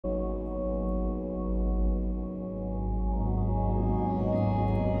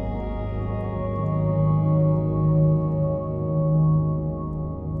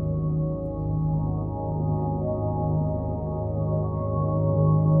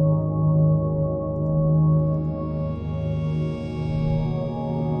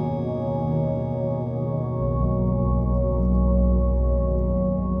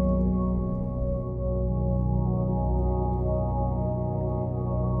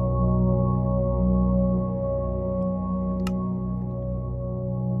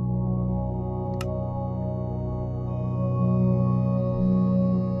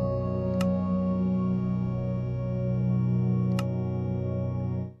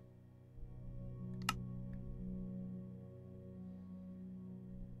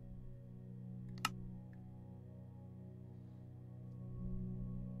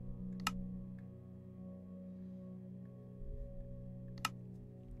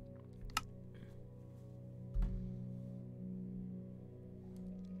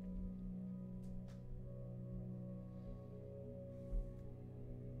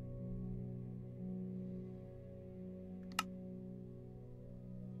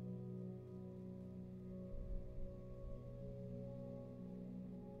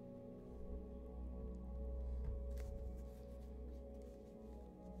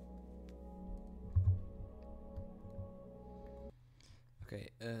Okay,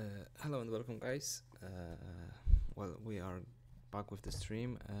 hello and welcome guys. Well, we are back with the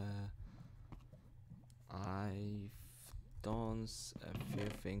stream. I've done a few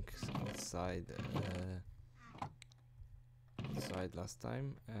things outside last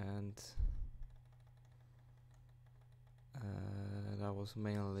time, and that was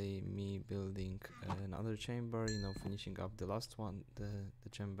mainly me building another chamber, finishing up the last one, the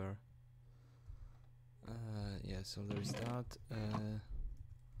chamber. Yeah, so there is that.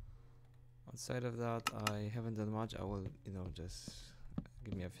 Outside of that, I haven't done much. I will, just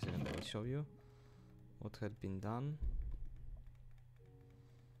give me a few seconds. I will show you what had been done.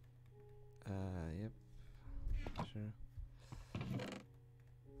 Yep, sure. And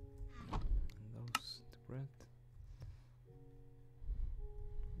those, the bread.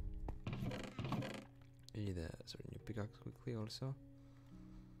 Need a new pickaxe quickly also.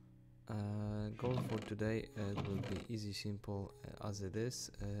 Goal for today will be easy, simple as it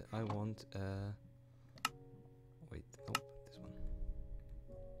is. I want wait, nope, this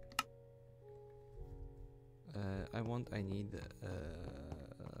one. I need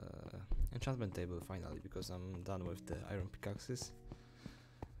enchantment table finally, because I'm done with the iron pickaxes.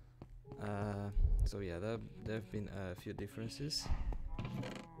 So yeah, there have been a few differences.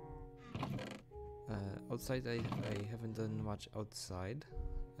 Outside I haven't done much outside.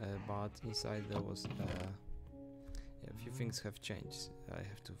 But inside there was a few things have changed. I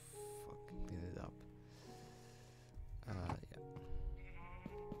have to fucking clean it up.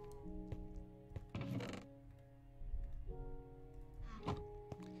 Yeah.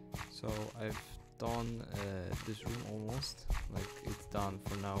 So I've done this room almost. Like, it's done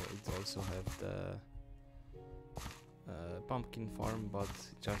for now. It also have the pumpkin farm, but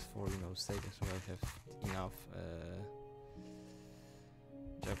just for sake, so I have enough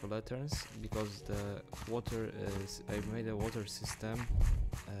jack-o'-lanterns, because the water is, I made a water system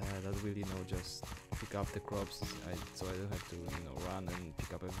that will just pick up the crops, so I don't have to run and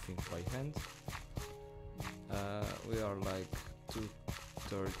pick up everything by hand. We are like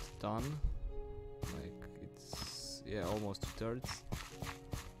 2/3 done, like it's almost 2/3.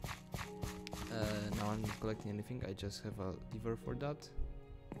 Now I'm not collecting anything, I just have a lever for that.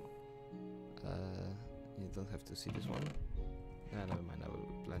 You don't have to see this one. Never mind, I will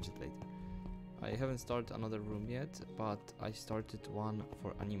plunge it later. I haven't started another room yet, but I started one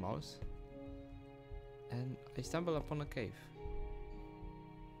for animals. And I stumbled upon a cave,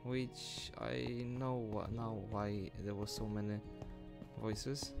 which I know now why there was so many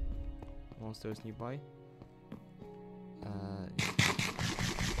voices, monsters nearby.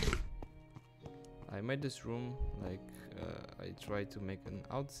 I made this room, like I tried to make an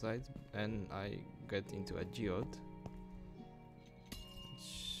outside, and I got into a geode.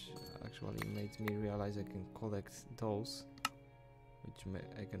 Actually made me realize I can collect those, which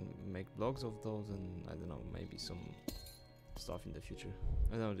I can make blocks of those, and I don't know, maybe some stuff in the future.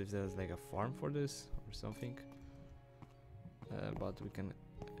 I don't know if there's like a farm for this or something, but we can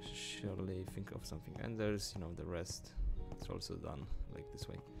surely think of something. And there's the rest, it's also done like this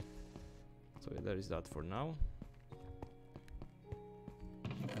way. So there is that for now.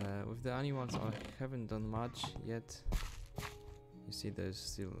 With the animals I haven't done much yet. You see there's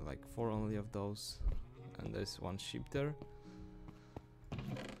still like 4 only of those, and there's 1 sheep there.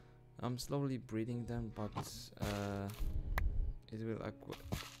 I'm slowly breeding them, but it will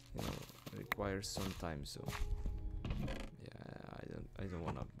require some time, so yeah, I don't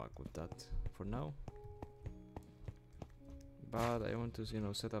wanna back with that for now. But I want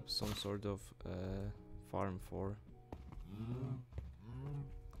to set up some sort of farm for.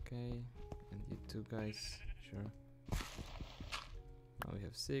 Okay, and you 2 guys, sure. Now we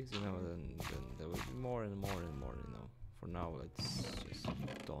have 6, then there will be more and more and more, For now, let's just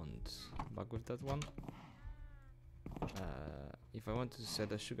don't bug with that one. If I want to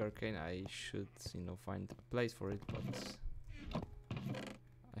set a sugarcane, I should, find a place for it, but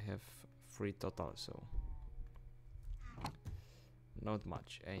I have 3 total, so not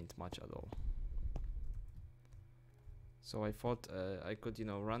much, ain't much at all. So I thought I could,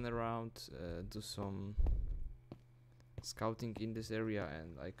 run around, do some scouting in this area,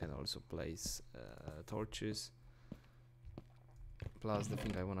 and I can also place torches. Plus the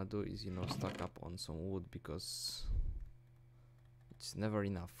thing I wanna do is stack up on some wood, because it's never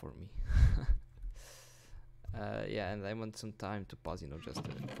enough for me. Yeah, and I want some time to pass, just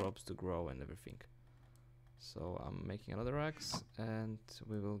the crops to grow and everything. So I'm making another axe, and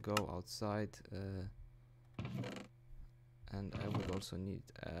we will go outside, and I would also need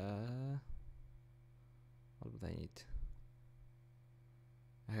what would I need?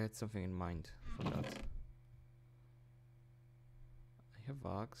 I had something in mind for that. I I have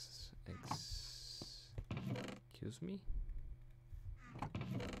axe. Excuse me.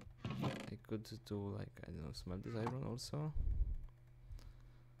 I could do like, I don't know, smelt this iron also,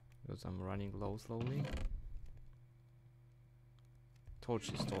 because I'm running low slowly.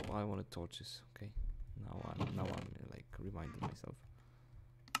 Torches. I wanted torches. Okay. Now I'm like reminding myself.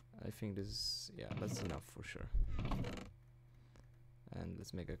 I think this is, yeah, that's enough for sure. And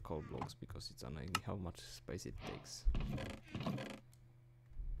let's make a coal blocks because it's annoying how much space it takes.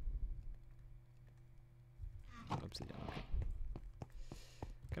 Obsidian, okay.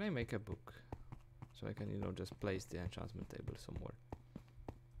 Can I make a book? So I can, you know, just place the enchantment table somewhere.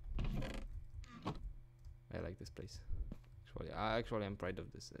 I like this place. Actually, I'm proud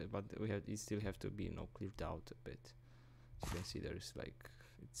of this, but it still have to be, you know, cleared out a bit. As you can see, there's like,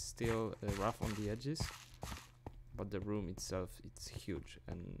 it's still rough on the edges, but the room itself, it's huge,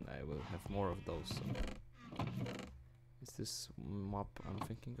 and I will have more of those. So. Is this map I'm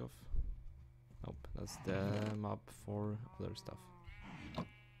thinking of? Nope, that's the map for other stuff.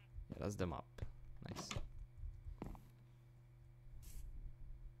 Yeah, that's the map. Nice.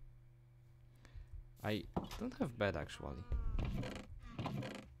 I don't have bed actually.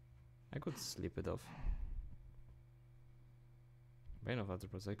 I could sleep it off. Bane of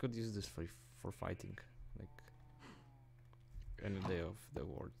Arthropods. I could use this for fighting, like any day of the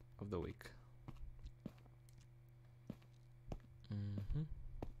week.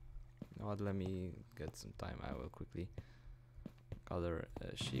 Now let me get some time. I will quickly gather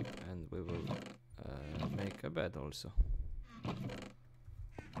sheep, and we will make a bed also.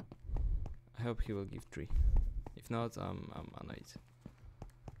 I hope he will give 3. If not, I'm annoyed.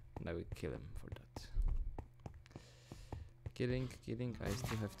 And I will kill him for that. Killing. I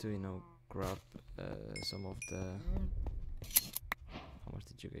still have to, you know, grab some of the... How much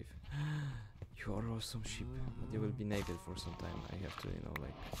did you give? You are awesome sheep. But you will be naked for some time. I have to, you know,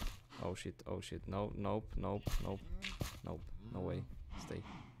 like... Oh shit. No, nope. No way. Stay.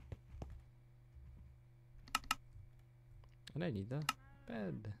 And I need a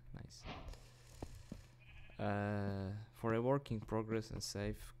bed. Nice. For a work in progress and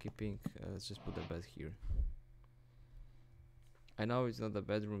safe keeping, let's just put a bed here. I know it's not a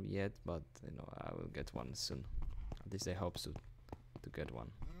bedroom yet, but you know, I will get one soon. At least I hope so, to get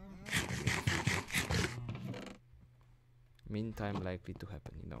one. Meantime, likely to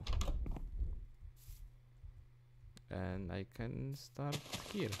happen, you know. And I can start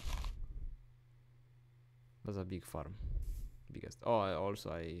here. That's a big farm, biggest. Oh,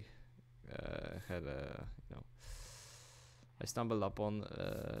 I had a, you know, I stumbled upon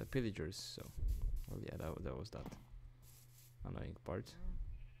pillagers. So, well, yeah, that was that annoying part.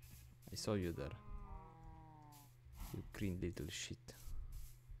 I saw you there, you green little shit.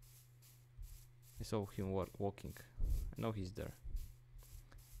 I saw him walking. I know he's there.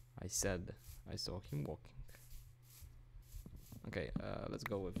 I said I saw him walking. Okay, let's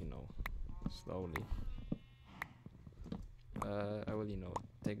go with, you know, slowly. I will, you know,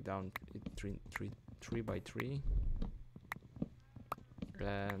 take down it three by three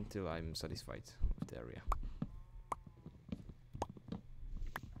until I'm satisfied with the area.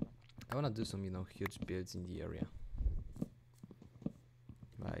 I wanna do some, you know, huge builds in the area.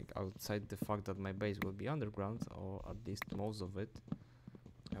 Like, outside the fact that my base will be underground, or at least most of it,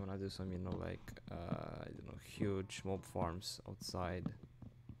 I wanna do some, you know, like, I don't know, huge mob farms outside.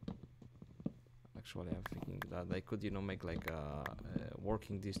 Actually, I'm thinking that I could, you know, make like a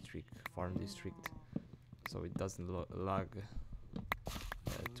working district, farm district, so it doesn't lag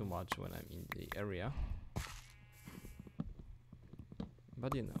too much when I'm in the area.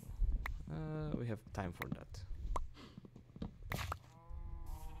 But you know, we have time for that.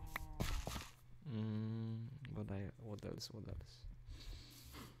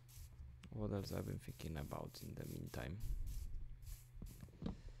 What else I've been thinking about in the meantime?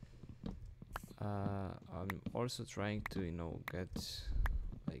 I'm also trying to, you know, get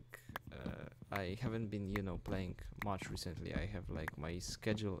like I haven't been, you know, playing much recently. I have like, my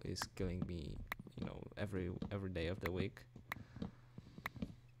schedule is killing me, you know, every day of the week.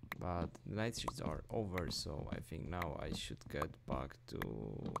 But the night shifts are over, so I think now I should get back to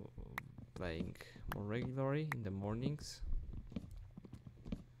playing more regularly in the mornings.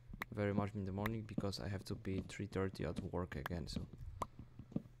 Very much in the morning, because I have to be 3:30 at work again. So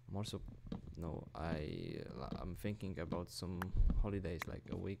I'm also, no, I'm thinking about some holidays, like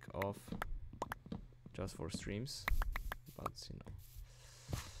a week off, just for streams. But you know,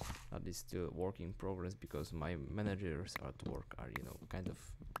 that is still work in progress, because my managers at work are, you know, kind of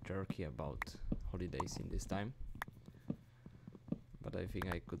jerky about holidays in this time. But I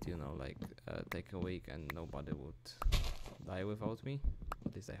think I could, you know, like take a week and nobody would die without me.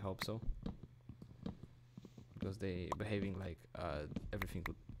 At least I hope so. Because they behaving like everything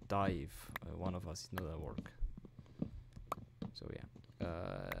would die if one of us is not at work. So yeah,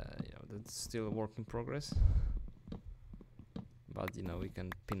 you know, that's still a work in progress. But you know, we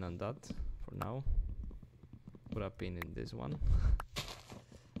can pin on that for now. Put a pin in this one.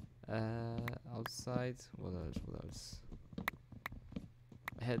 Outside, what else? What else?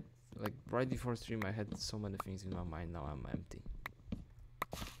 I had, like, right before stream, I had so many things in my mind. Now I'm empty.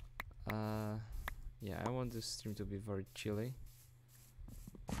 Yeah, I want this stream to be very chilly.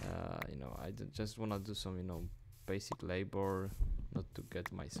 You know, I just wanna do some, you know, basic labor, not to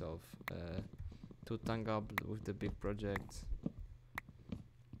get myself too tangled up with the big project.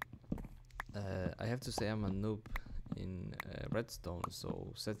 I have to say I'm a noob in redstone,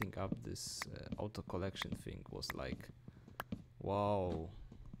 so setting up this auto collection thing was like, wow,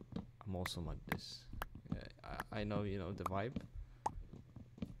 I'm awesome at this. I know, you know, the vibe.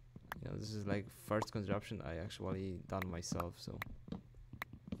 You know, this is like first construction I actually done myself, so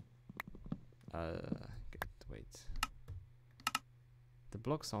wait, the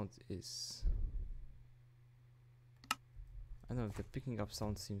block sound is, I don't know, the picking up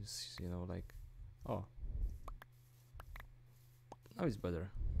sound seems, you know, like, oh, now it's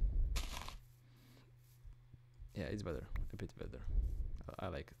better. Yeah, it's better, a bit better. I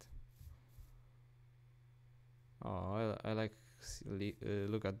like it. Oh, I like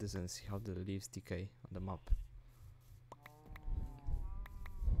look at this and see how the leaves decay on the map.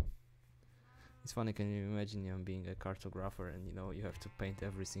 It's funny, can you imagine, you know, being a cartographer and, you know, you have to paint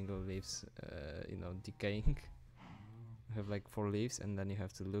every single leaves, you know, decaying. You have like 4 leaves and then you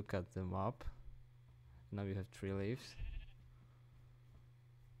have to look at the map. Now you have 3 leaves.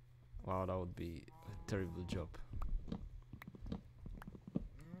 Wow, that would be a terrible job.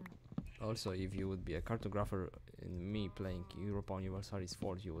 Also, if you would be a cartographer in me playing Europa Universalis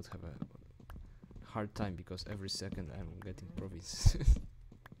 4, you would have a hard time because every second I'm getting provinces.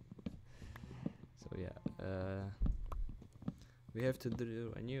 So yeah, we have to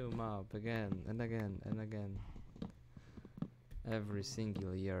do a new map again and again and again. Every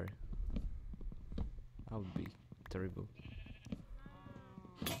single year. That would be terrible.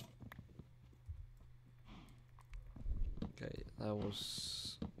 Okay, that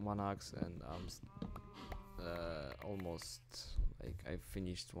was 1 axe and I'm almost, like, I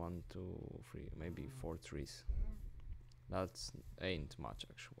finished 1, 2, 3, maybe 4 trees. That's ain't much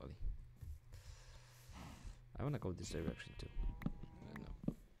actually. I wanna go this direction too.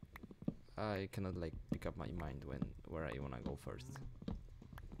 No. I cannot, like, pick up my mind where I wanna go first.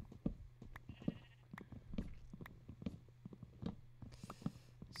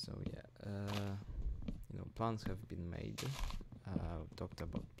 So yeah, you know, plans have been made. Talked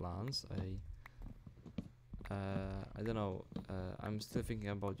about plans. I don't know. I'm still thinking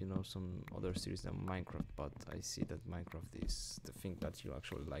about, you know, some other series than Minecraft, but I see that Minecraft is the thing that you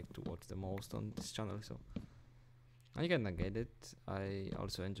actually like to watch the most on this channel. So I kinda get it. I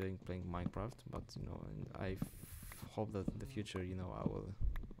also enjoy playing Minecraft, but, you know, and I hope that in the future, you know, I will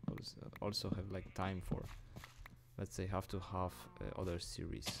also have, like, time for, let's say, half to half other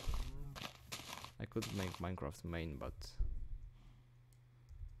series. I could make Minecraft main, but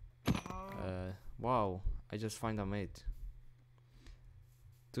wow, I just find a mate.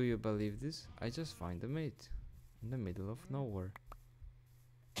 Do you believe this? I just find a mate in the middle of nowhere.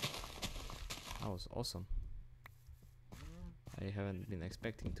 That was awesome. I haven't been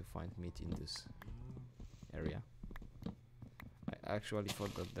expecting to find meat in this area. I actually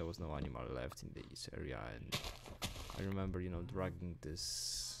thought that there was no animal left in this area, and I remember, you know, dragging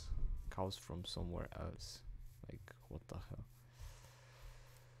this cows from somewhere else. Like, what the hell?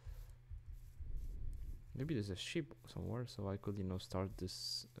 Maybe there's a sheep somewhere, so I could, you know, start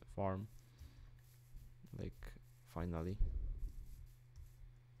this farm. Like, finally.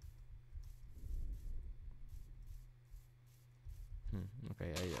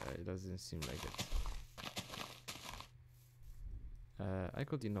 Okay, it doesn't seem like it. I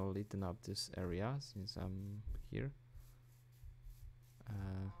could, you know, lighten up this area since I'm here.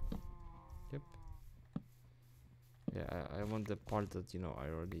 Yep. Yeah, I want the part that, you know, I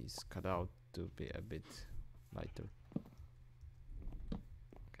already cut out to be a bit lighter.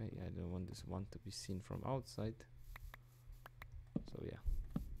 Okay, I don't want this one to be seen from outside. So yeah.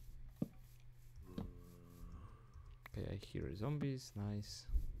 Okay, I hear zombies, nice.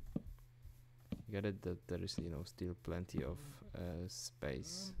 Get it that there is, you know, still plenty of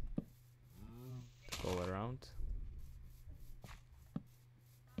space to go around.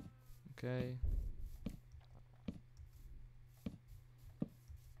 Okay.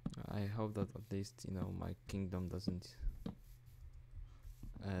 I hope that at least, you know, my kingdom doesn't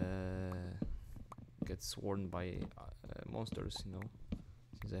get swarmed by monsters, you know,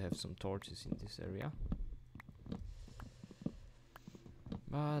 since I have some torches in this area.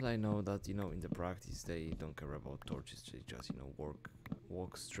 But I know that, you know, in the practice they don't care about torches, they just, you know,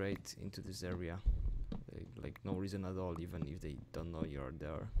 walk straight into this area. They, like, no reason at all, even if they don't know you're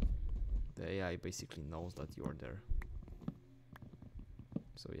there. The AI basically knows that you're there.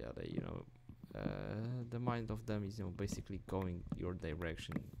 So yeah, they, you know, the mind of them is, you know, basically going your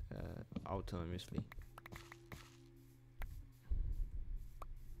direction autonomously.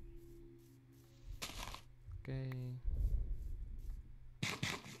 Okay.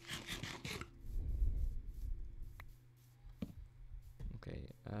 Okay,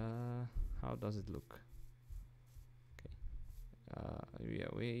 how does it look? Okay, yeah,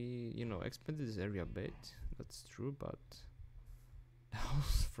 we, you know, expanded this area a bit, that's true, but the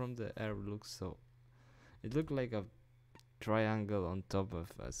house from the air looks so... It looked like a triangle on top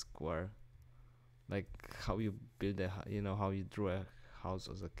of a square. Like how you build a, you know, how you drew a house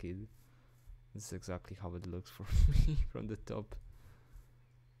as a kid. This is exactly how it looks for me from the top.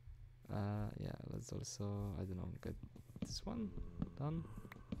 Yeah, let's also, I don't know, get this one done.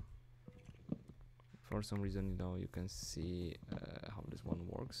 For some reason, you know, you can see how this one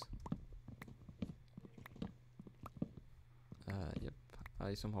works. Yep,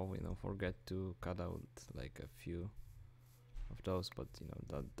 I somehow, you know, forget to cut out like a few of those, but you know,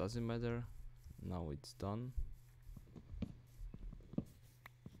 that doesn't matter. Now it's done.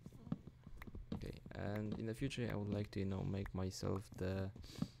 Okay, and in the future I would like to, you know, make myself the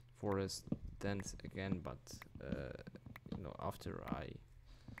forest dense again, but you know, after I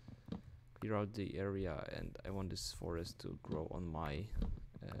clear out the area, and I want this forest to grow on my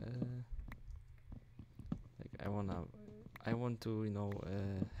like I want to, you know,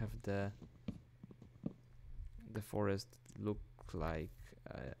 have the forest look like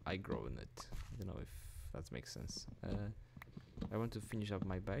I grow in it. I don't know if that makes sense. I want to finish up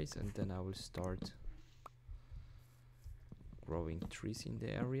my base, and then I will start growing trees in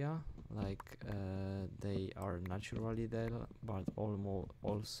the area, like they are naturally there, but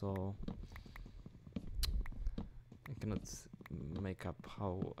also I cannot make up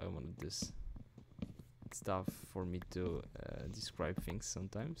how I want this stuff for me to describe things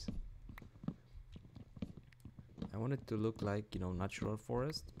sometimes. I want it to look like, you know, natural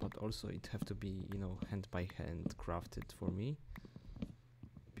forest, but also it have to be, you know, hand by hand crafted for me,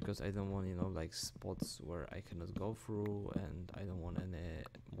 because I don't want, you know, like spots where I cannot go through, and I don't want any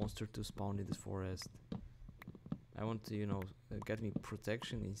monster to spawn in this forest. I want to, you know, get me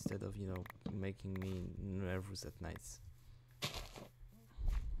protection instead of, you know, making me nervous at nights.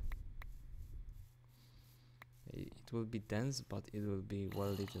 It will be dense, but it will be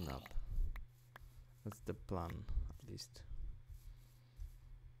well lit up. That's the plan, at least.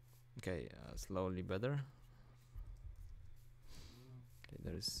 Okay, slowly better. Okay,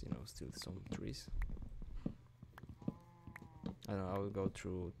 there is, you know, still some trees. I don't know, I will go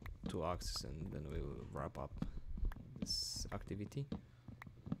through 2 axes and then we will wrap up this activity.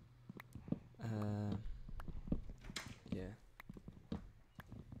 Yeah.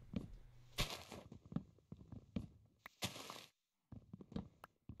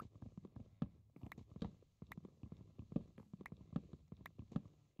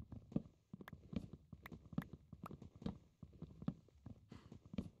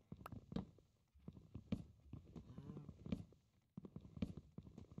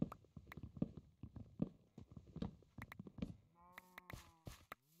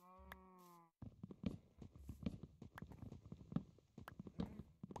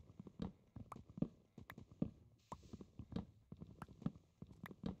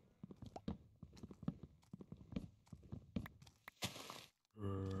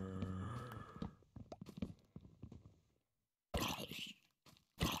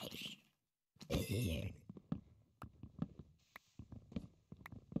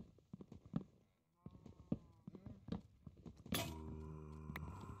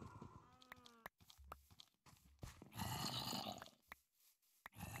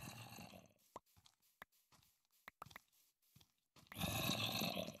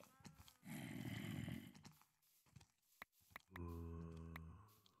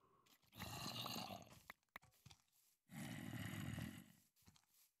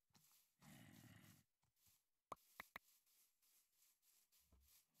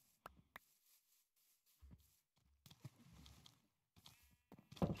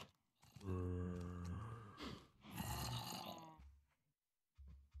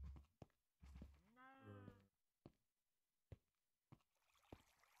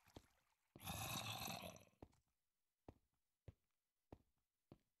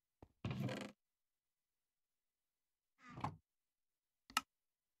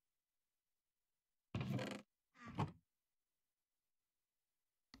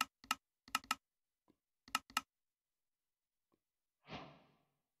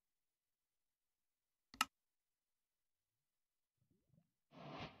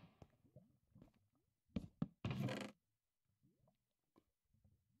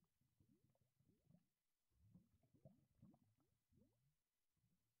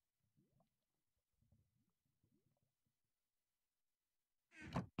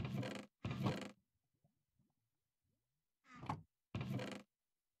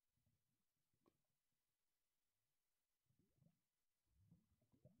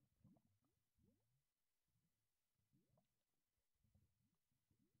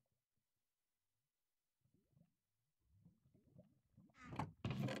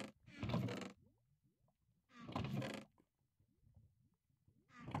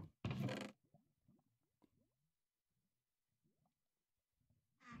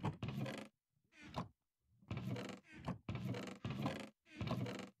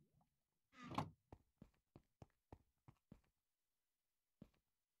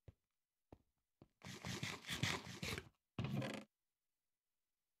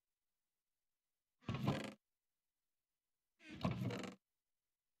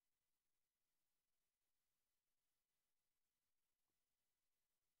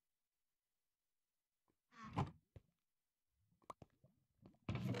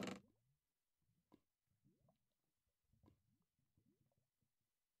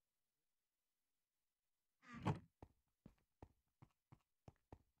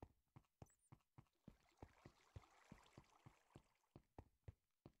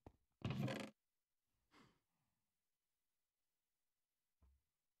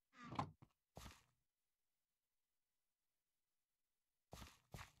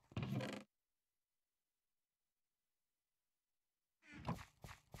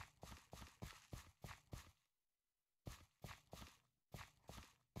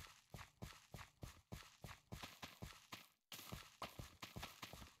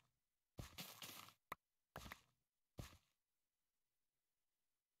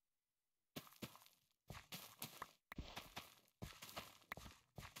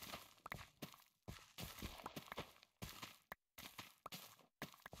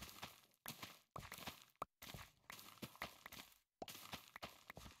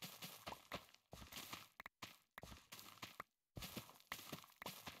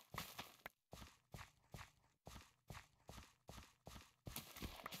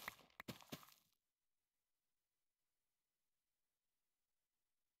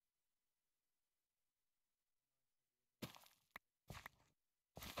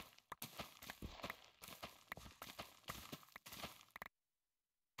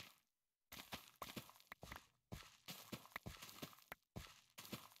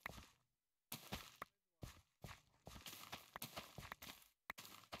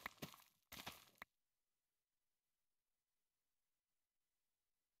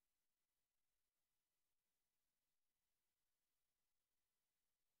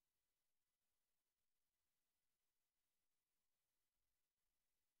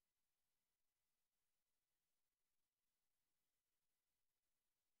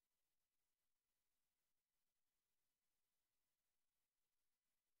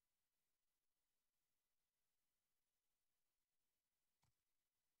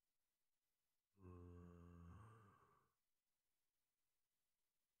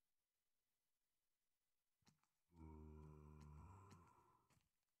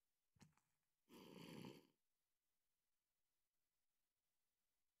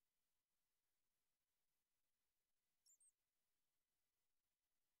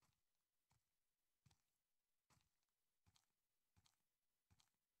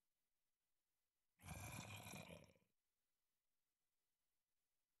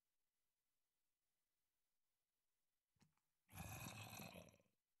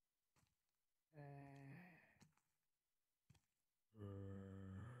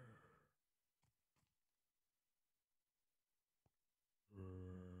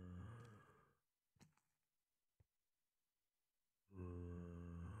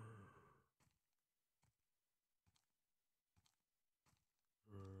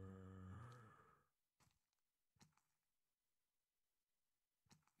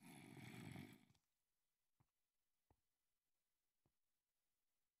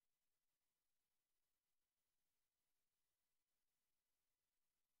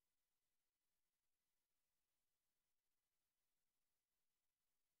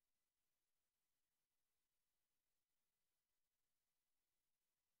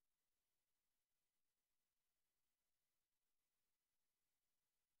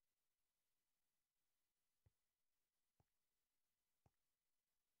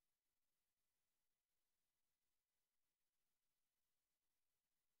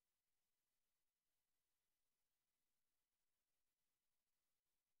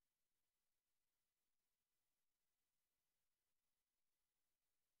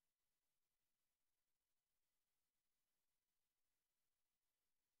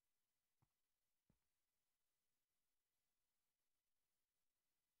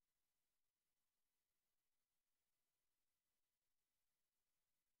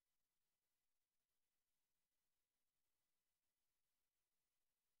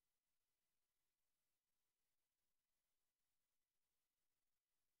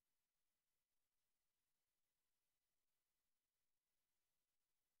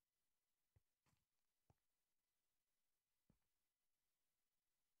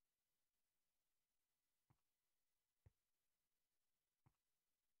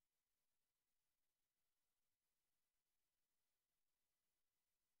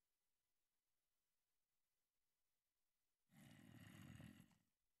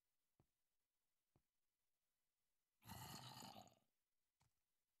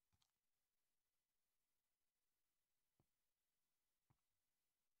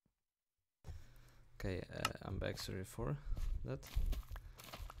 Okay, I'm back, sorry for that.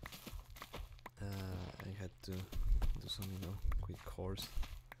 I had to do some, quick course.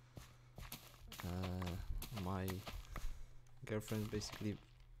 My girlfriend basically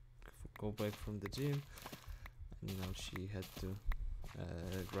go back from the gym, and she had to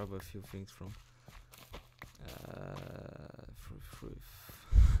grab a few things from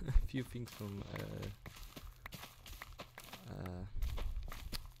a few things from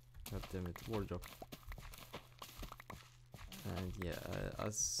God damn it, wardrobe. And yeah,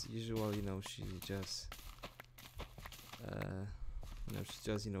 as usual, she just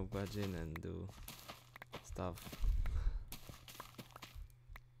budge in and do stuff.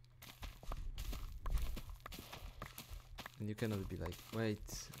 And you cannot be like,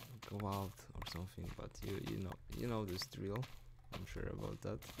 wait, go out or something, but you know this drill. I'm sure about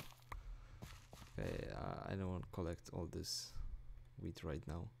that. Okay, I don't want to collect all this wheat right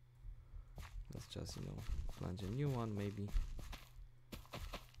now. Let's just plant a new one maybe.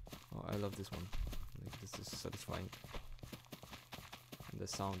 Oh, I love this one. Like, this is satisfying. And the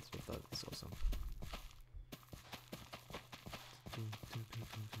sound of that is awesome.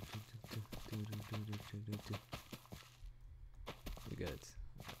 You get it.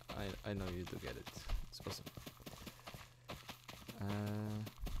 I know you do get it. It's awesome.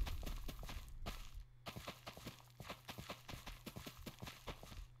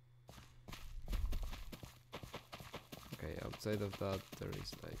 Okay, outside of that there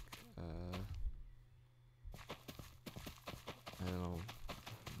is like I don't know,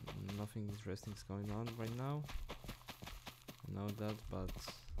 nothing interesting is going on right now. I know that, but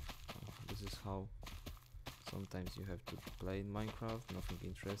this is how sometimes you have to play in Minecraft. Nothing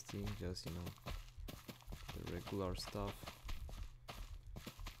interesting, just the regular stuff,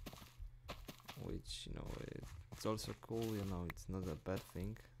 which it's also cool. It's not a bad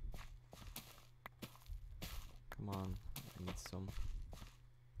thing. Come on, I need some.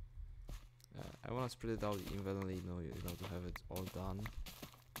 I want to spread it out evenly, to have it all done.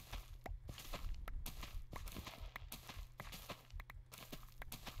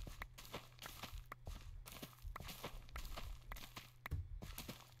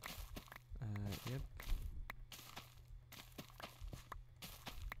 Yep.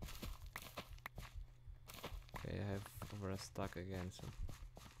 Okay, I have over a stack again, so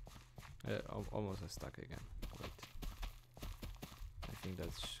almost a stack again. Wait, I think that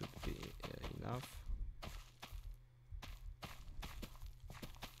should be enough.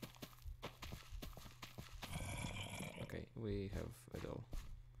 Okay, we have it all.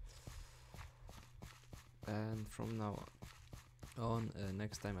 And from now on,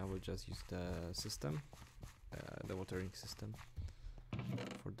 next time I will just use the system, the watering system.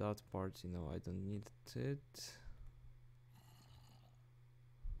 For that part, I don't need it.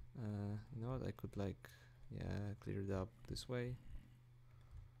 You know what, I could clear it up this way.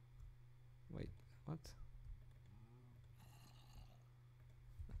 Wait, what?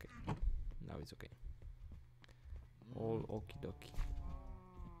 Okay, now it's okay. All okie dokie.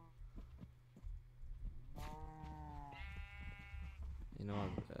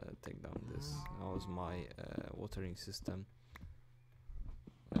 Take down this. That was my watering system.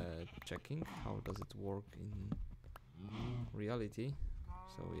 Checking how does it work in reality.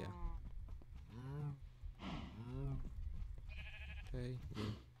 So yeah. Okay,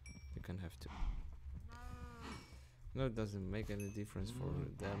 you can have to. No, it doesn't make any difference for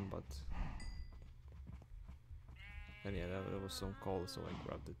them, but and yeah, there was some coal, so I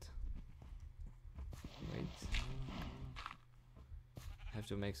grabbed it. Wait. I have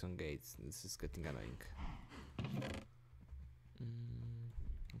to make some gates. This is getting annoying.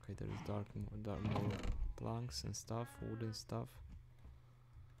 Okay, there is more planks and stuff, wooden stuff.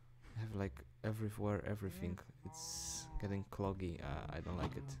 I have like everywhere everything. It's getting cloggy. I don't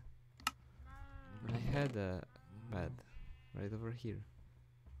like it. And I had a bed right over here.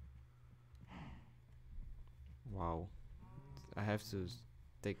 Wow. I have to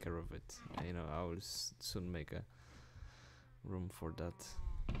take care of it. I will soon make a room for that.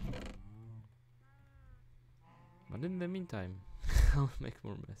 But in the meantime, I'll make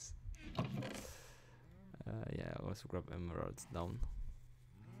more mess. Yeah, I'll also grab emeralds down.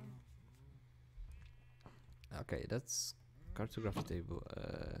 Okay, that's cartography table.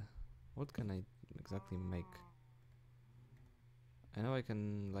 What can I exactly make? I know I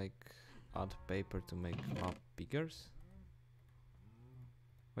can add paper to make map bigger.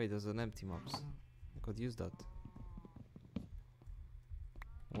 Wait, there's an empty maps. I could use that.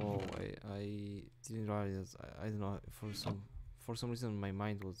 Whoa, I didn't realize. I don't know, for some reason my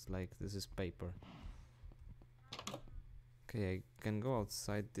mind was like, this is paper. Okay, I can go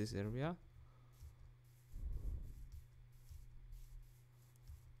outside this area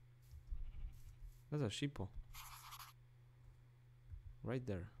That's a sheeple. Right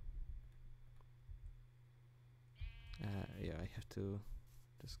there. Yeah, I have to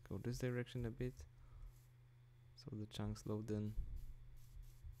just go this direction a bit. So the chunks load in.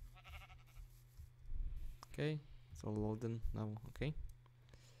 Okay, it's all loading now, okay.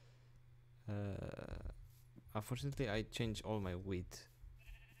 Unfortunately, I changed all my wheat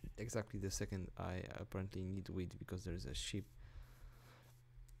exactly the second I apparently need wheat because there's a sheep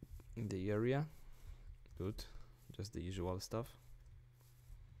in the area. Good, just the usual stuff.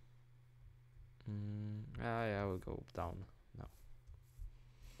 I will go down now.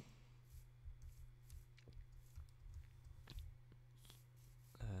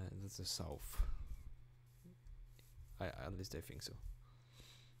 That's the south. At least I think so.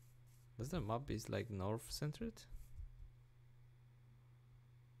 Does the map is like north centered?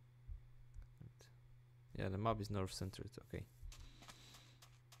 Yeah, the map is north centered. Okay.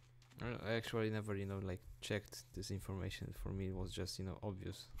 I actually never, like checked this information. For me, it was just,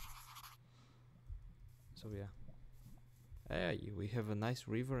 obvious. So yeah. Hey, we have a nice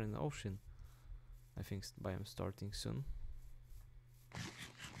river and ocean. I think biome starting soon.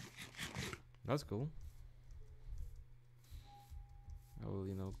 That's cool. I will,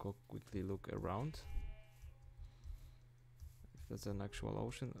 go quickly look around. If that's an actual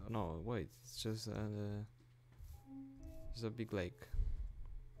ocean. No, wait, it's just a big lake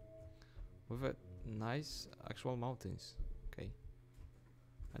with a nice actual mountains. Okay.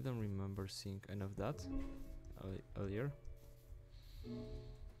 I don't remember seeing any of that earlier.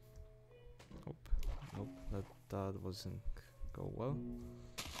 Nope, that wasn't go well.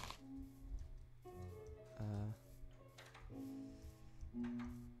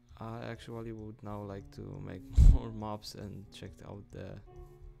 I actually would now like to make more maps and check out the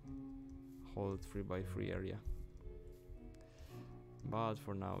whole 3x3 area. But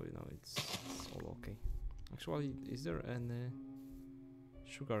for now, it's all okay. Actually, is there any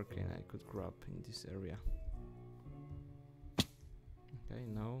sugarcane I could grab in this area? Okay,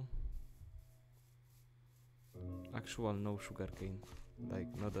 no. Actual no sugarcane, like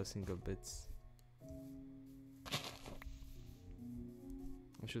not a single bit.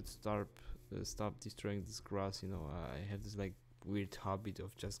 I should stop destroying this grass. I have this like weird habit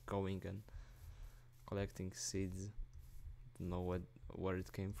of just going and collecting seeds. Don't know where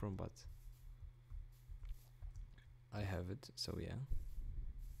it came from, but I have it. So yeah.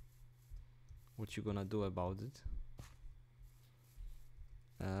 What you gonna do about it?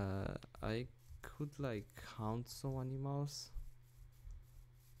 I could like hunt some animals.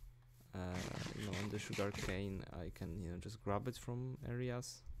 On the sugar cane, I can just grab it from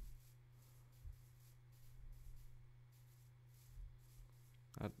areas.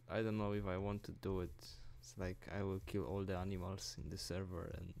 I don't know if I want to do it. It's like I will kill all the animals in the server,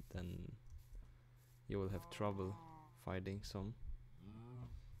 and then you will have trouble finding some.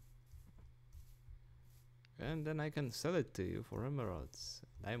 And then I can sell it to you for emeralds,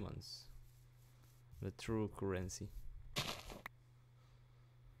 diamonds, the true currency.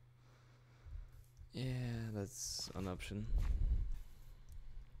 Yeah, that's an option.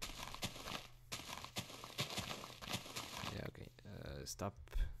 Yeah, okay. Stop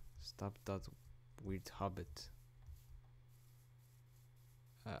that weird habit.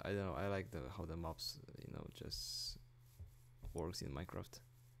 I don't know. I like how the maps, just works in Minecraft.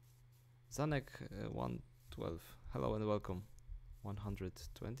 Zanek 112. Hello and welcome. 120,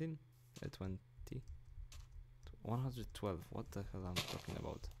 20, 112. What the hell I'm talking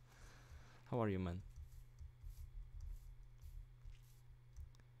about? How are you, man?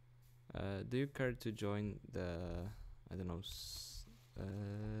 Do you care to join the, I don't know,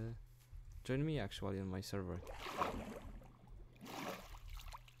 join me actually on my server?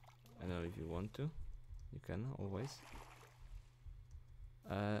 I don't know if you want to. You can, always.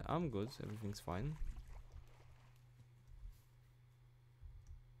 I'm good, everything's fine.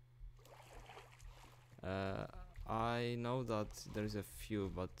 I know that there's a few,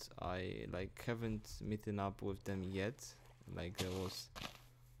 but I haven't meeting up with them yet. Like there was,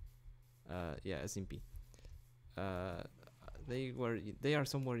 yeah, SMP. They are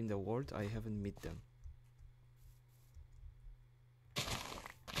somewhere in the world. I haven't met them.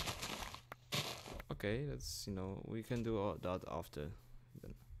 Okay, that's we can do all that after,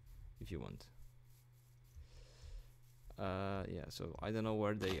 then, if you want. Yeah. So I don't know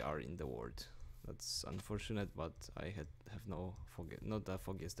where they are in the world. That's unfortunate, but I have not the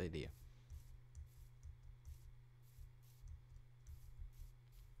foggiest idea.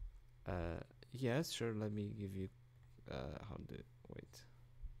 Yes, sure. Let me give you. Wait?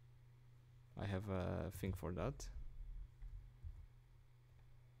 I have a thing for that.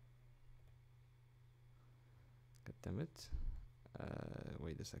 Damn it.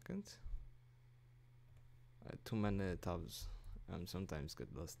 Wait a second. Too many tabs. Sometimes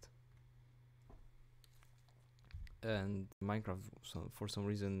get lost. And Minecraft, for some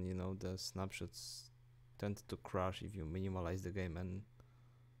reason, you know, the snapshots tend to crash if you minimalize the game and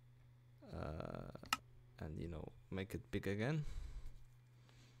you know, make it big again.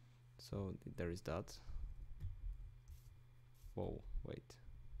 So there is that. Whoa, wait.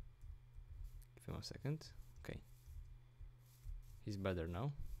 Give him a second. Okay. He's better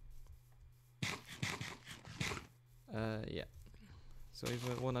now. Yeah. So if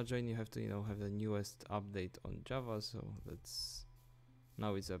you wanna join, you have to, you know, have the newest update on Java. So that's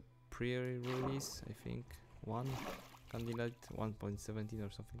now it's a pre-release, I think. Candidate 1.17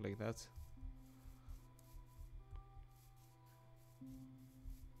 or something like that.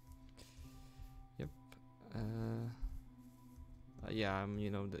 Yep. Yeah, I'm,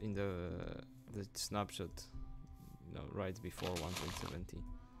 you know, in the snapshot, you know, right before 1.70,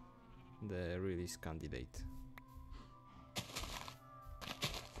 the release candidate.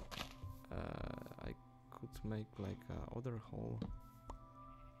 I could make like a other hole.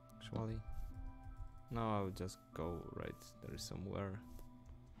 Actually, no, I would just go right there somewhere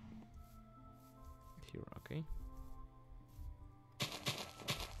here. Okay.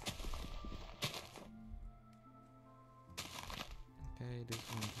 Okay, this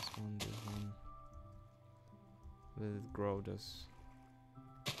one. Let it grow just.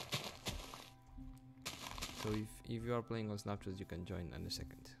 So if you are playing on Snapchat, you can join in a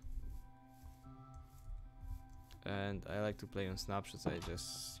second. And I like to play on snapshots. I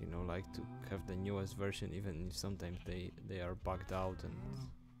just, you know, like to have the newest version, even if sometimes they are bugged out, and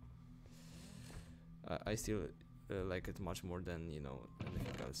I still like it much more than, you know,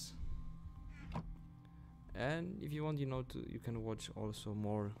 anything else. And if you want, you know, you can watch also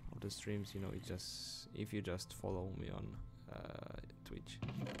more of the streams, you know, if you just follow me on Twitch.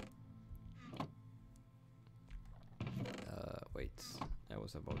 Wait, I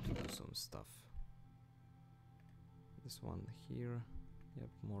was about to do some stuff. This one here, yep,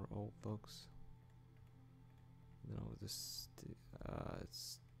 more old blocks. No, this,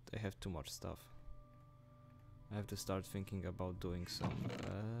 I have too much stuff. I have to start thinking about doing some,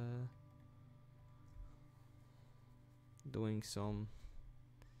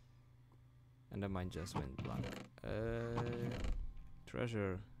 and the mind just went blank.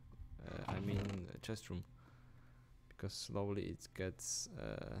 Treasure, I mean chest room, because slowly it gets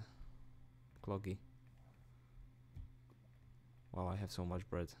cloggy. Wow, I have so much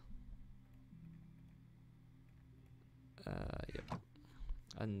bread. Yep.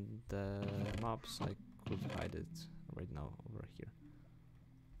 And the maps, I could hide it right now over here.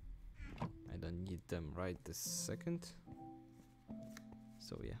 I don't need them right this second.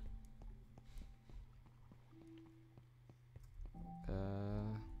 So yeah.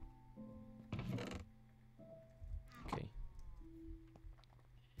 Okay.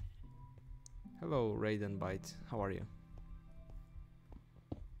 Hello, Raiden Bite. How are you?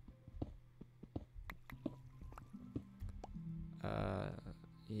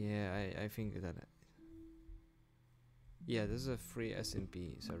 Yeah, I think that. Yeah, this is a free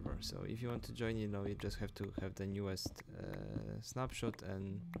SMP server. So if you want to join, you know, you just have to have the newest snapshot,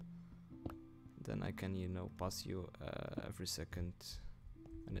 and then I can, you know, pass you every second.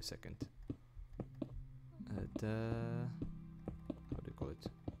 In a second. How do you call it?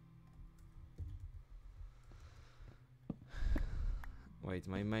 Wait,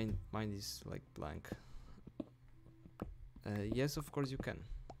 my mind is like blank. Yes, of course you can.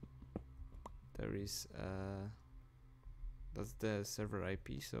 There is that's the server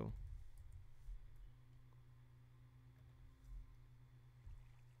IP, so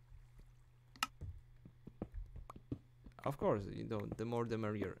of course, you know, the more the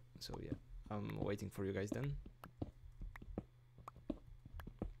merrier. So yeah, I'm waiting for you guys then.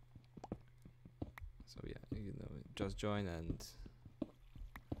 So yeah, you know, just join, and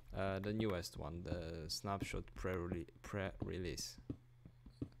the newest one, the snapshot pre-release.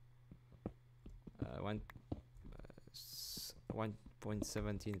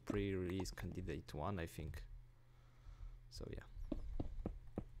 1.17 pre-release candidate 1, I think. So yeah.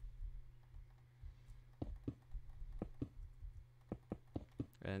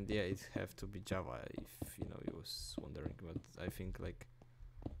 And yeah, it have to be Java, if you know you was wondering. But I think, like,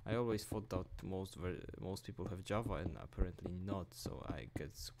 I always thought that most people have Java, and apparently not. So I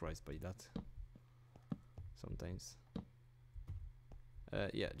get surprised by that sometimes.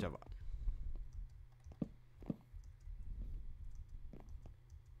 Yeah, Java.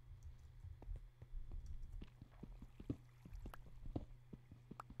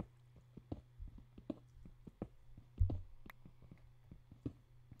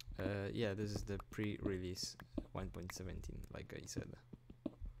 Yeah, this is the pre-release 1.17, like I said.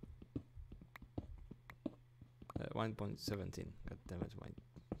 1.17. God damn it,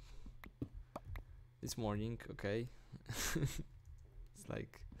 this morning, okay. It's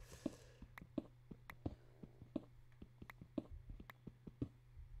like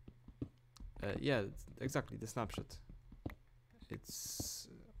yeah, it's exactly the snapshot. It's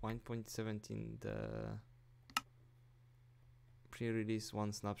 1.17, the pre-release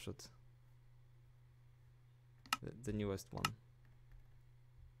one snapshot, the newest one.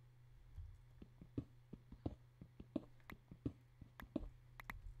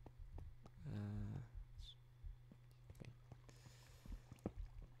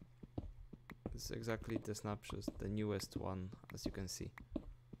 This is exactly the snapshot, the newest one, as you can see.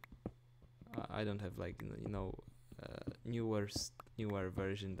 I don't have like newer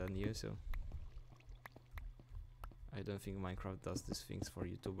version than you, so I don't think Minecraft does these things for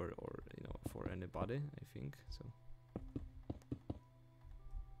YouTuber or for anybody. I think so.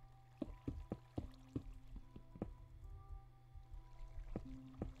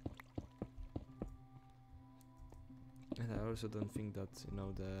 And I also don't think that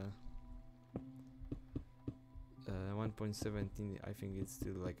the 1.17, I think it's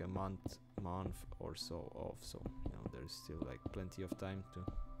still like a month or so off, so there's still like plenty of time to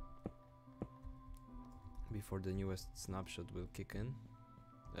before the newest snapshot will kick in.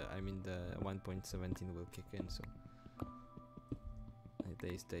 I mean the 1.17 will kick in, so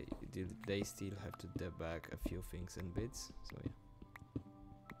they still have to debug a few things and bits, so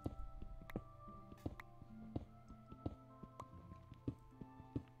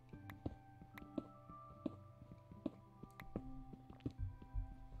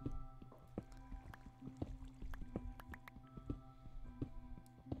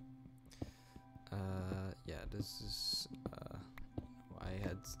yeah. This is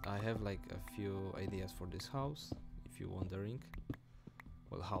I have like a few ideas for this house, if you're wondering.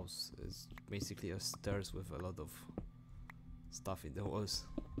 Well, house is basically a stairs with a lot of stuff in the walls,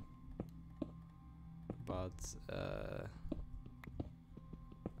 but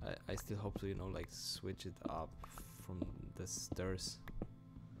I still hope to like switch it up from the stairs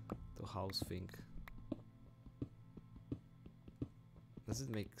to house thing. Does it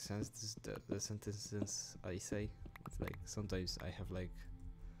make sense, the sentences I say? It's like sometimes I have like,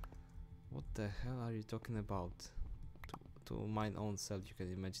 what the hell are you talking about? To mine own self, you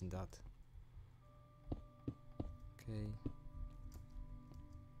can imagine that. Okay.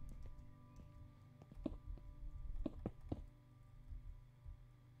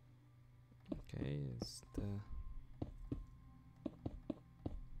 Okay, it's the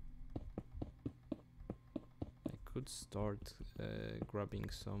could start grabbing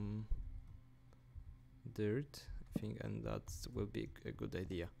some dirt, I think, and that will be a good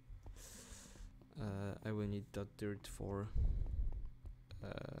idea. I will need that dirt for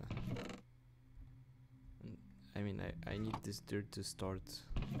I mean I need this dirt to start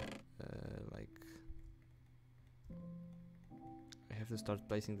like I have to start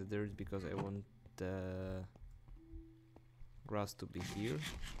placing the dirt because I want the grass to be here.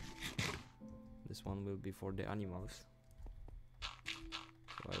 This one will be for the animals,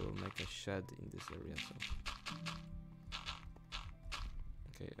 so I will make a shed in this area. So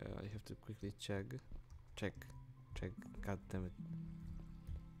okay, I have to quickly check. God damn it,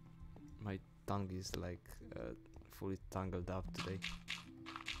 my tongue is like fully tangled up today.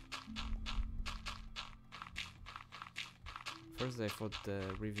 First I thought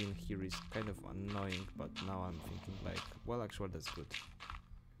the ravine here is kind of annoying, but now I'm thinking like, well, actually that's good.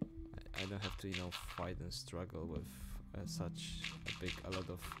 I don't have to fight and struggle with such a lot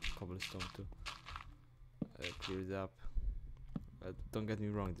of cobblestone to clear it up. Don't get me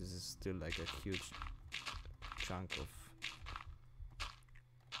wrong, this is still like a huge chunk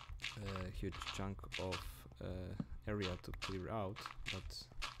of area to clear out, but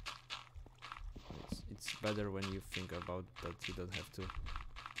it's better when you think about that you don't have to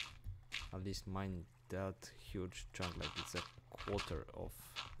at least mine that huge chunk, like it's a quarter of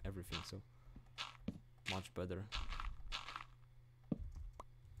everything, so much better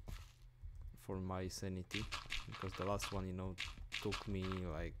for my sanity, because the last one took me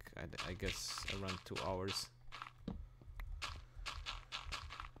like I guess around 2 hours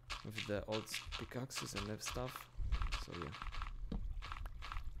with the old pickaxes and that stuff, so yeah.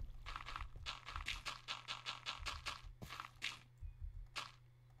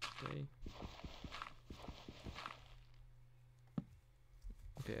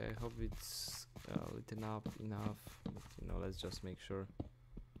 Okay, I hope it's lit up enough, but let's just make sure.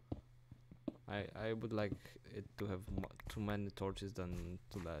 I would like it to have too many torches than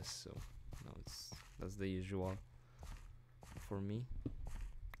too less, so no, that's the usual for me.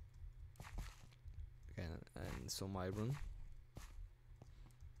 Okay, and some iron.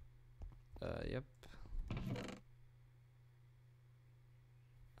 Yep.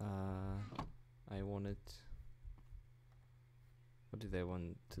 I wanted. What did I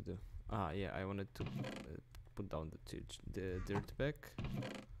want to do? Yeah, I wanted to put down the dirt back.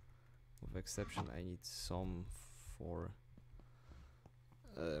 With exception, I need some for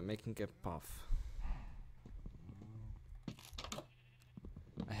making a path.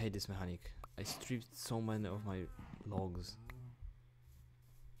 I hate this mechanic. I stripped so many of my logs.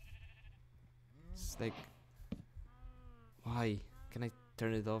 It's like, why? Can I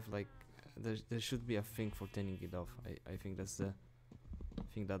turn it off? Like, there should be a thing for turning it off. I think that's the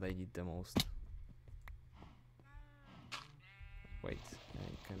thing that I need the most. Wait,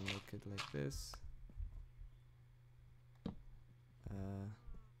 I can make it like this.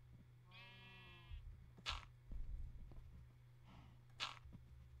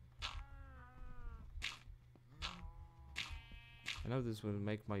 I know this will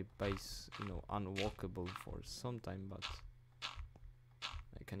make my base, you know, unwalkable for some time, but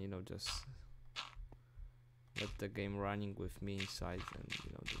I can, you know, just let the game running with me inside, and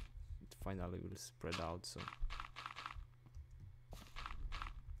you know, it finally will spread out. So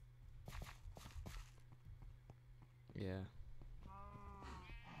yeah.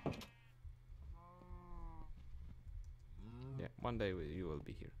 Yeah, one day you will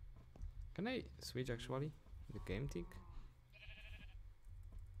be here. Can I switch actually? The game tick?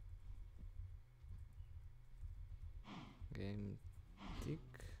 Game tick?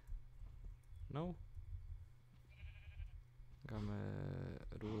 No? Game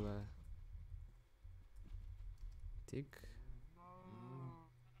rule tick?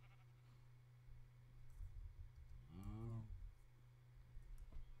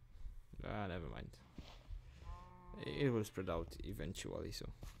 Never mind. It will spread out eventually, so.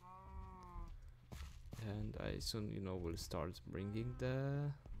 And I soon, you know, will start bringing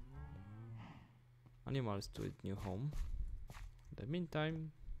the animals to its new home. In the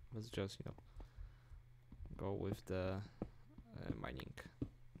meantime, let's just, you know, go with the mining.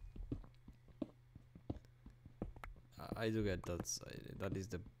 I do get that is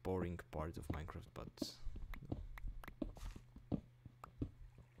the boring part of Minecraft, but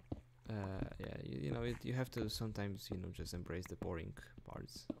yeah, you know, you have to sometimes, you know, just embrace the boring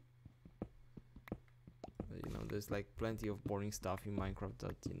parts. You know, there's like plenty of boring stuff in Minecraft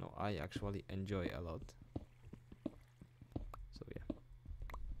that, you know, I actually enjoy a lot. So yeah.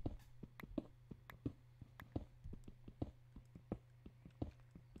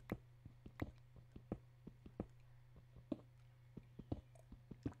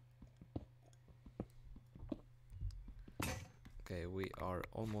 Okay, we are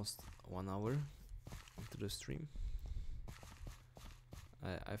almost 1 hour into the stream.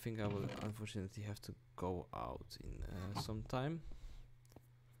 I think I will unfortunately have to go out in some time.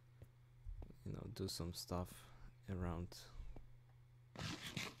 You know, do some stuff around.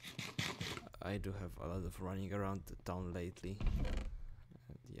 I do have a lot of running around the town lately,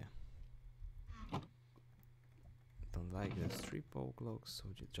 and yeah. Don't like the strip oak logs, so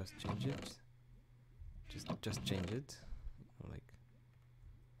you just change it. Just change it. Like,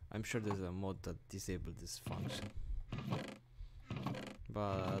 I'm sure there's a mod that disabled this function,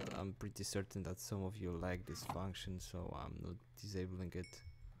 but I'm pretty certain that some of you like this function, so I'm not disabling it.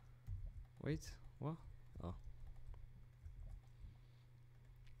 Wait, what? Oh.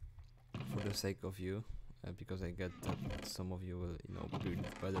 For the sake of you, because I get that some of you will, you know, build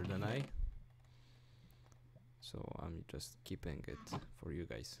better than I. So I'm just keeping it for you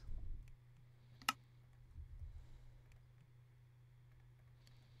guys.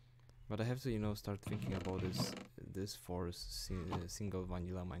 But I have to, you know, start thinking about this for single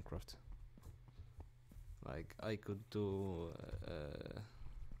vanilla Minecraft. Like, I could do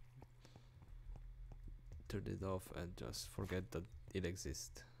turn it off and just forget that it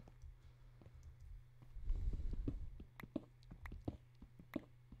exists.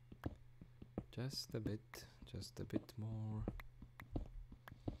 Just a bit more.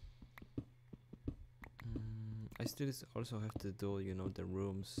 I still also have to do, you know, the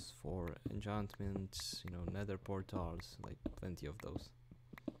rooms for enchantments, you know, nether portals, like plenty of those.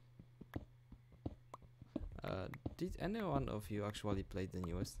 Did anyone of you actually play the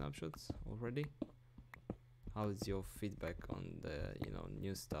newest snapshots already? How is your feedback on the, you know,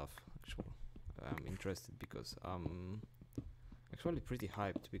 new stuff? Actually, I'm interested because I'm actually pretty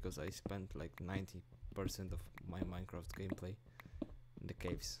hyped because I spent like 90% of my Minecraft gameplay in the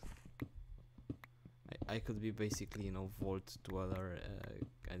caves. I could be basically, you know, vault dweller.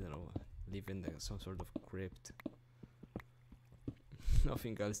 I don't know, live in some sort of crypt.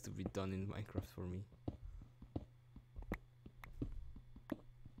 Nothing else to be done in Minecraft for me.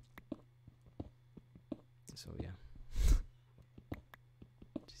 So yeah,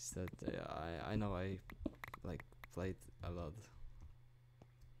 just that I know I like played a lot,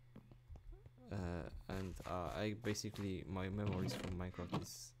 and I basically my memories from Minecraft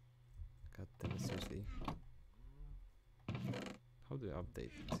is, god damn it, seriously. How do I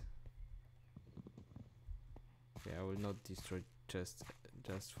update it? Okay, I will not destroy just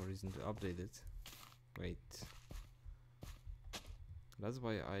for reason to update it. Wait. That's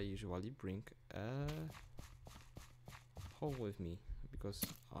why I usually bring a hole with me, because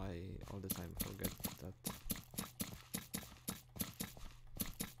I all the time forget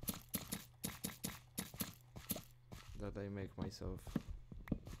that I make myself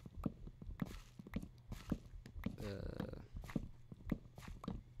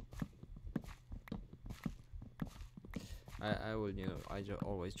I will, you know, I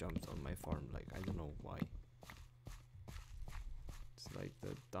always jumped on my farm, like I don't know why. It's like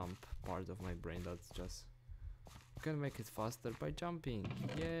the dumb part of my brain that's just, you can make it faster by jumping.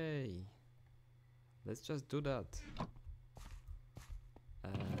 Yay! Let's just do that.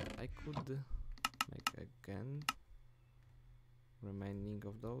 I could make again remaining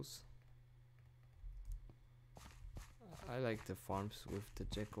of those. I like the farms with the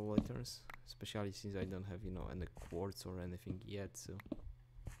jack-o'-lanterns, especially since I don't have, you know, any quartz or anything yet, so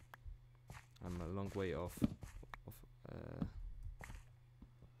I'm a long way off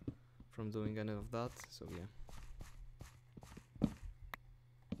from doing any of that, so yeah.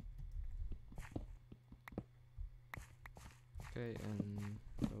 Okay, and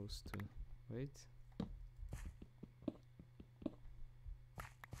those two, wait.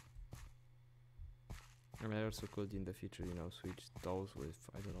 I mean, I also could in the future, you know, switch those with,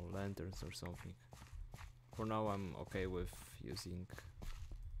 I don't know, lanterns or something. For now, I'm okay with using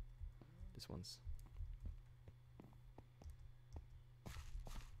these ones.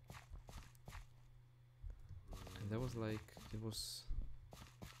 And that was like, it was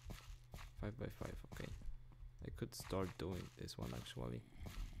 5 by 5, okay. I could start doing this one actually.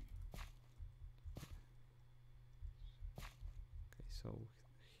 Okay, so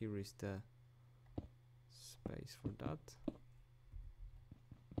here is the space for that.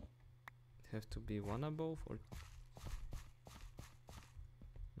 It have to be one above, or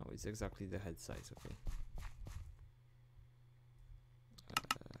no, it's exactly the head size, okay.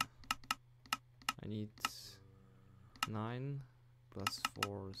 I need 9 plus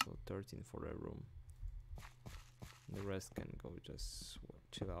 4, so 13 for a room. The rest can go just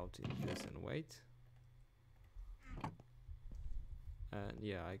chill out in this and wait. And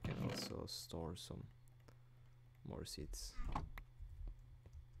yeah, I can also store some more seeds.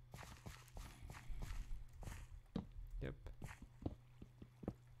 Yep.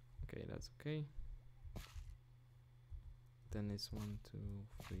 Okay, that's okay. Then it's 1, 2,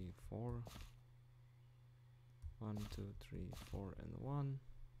 3, 4. 1, 2, 3, 4, and 1.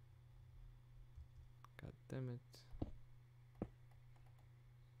 God damn it.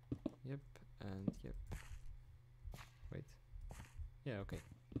 Yep, and yep. Wait. Yeah, okay.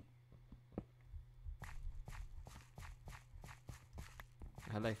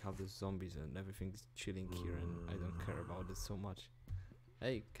 I like how the zombies and everything's chilling here, and I don't care about it so much.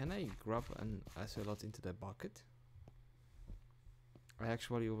 Hey, can I grab an ocelot into the bucket? I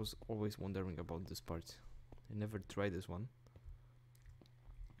actually was always wondering about this part. I never tried this one.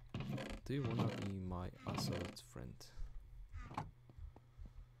 Do you wanna be my ocelot friend?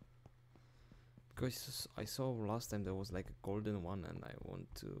 Because I saw last time there was like a golden one, and I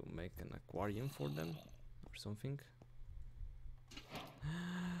want to make an aquarium for them or something.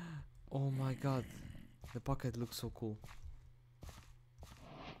 Oh my god, the bucket looks so cool.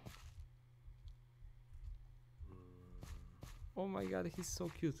 Oh my god, he's so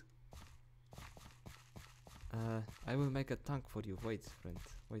cute. I will make a tank for you. Wait, friend.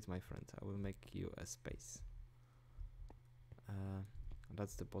 Wait, my friend. I will make you a space.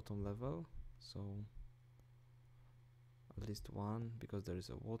 That's the bottom level. So at least one, because there is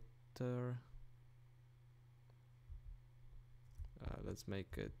a water. Let's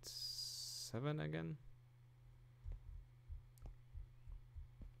make it 7 again.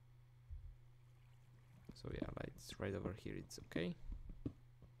 So yeah, lights right over here, it's okay.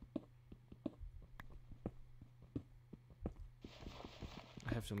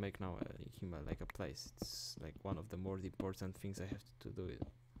 I have to make now him like a place. It's like one of the more important things I have to do it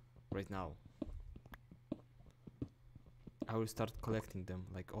right now. I will start collecting them,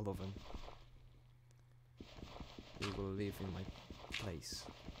 like all of them. he will live in my place.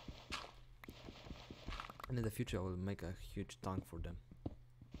 And in the future I will make a huge tank for them.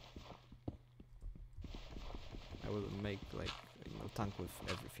 I will make like, you know, tank with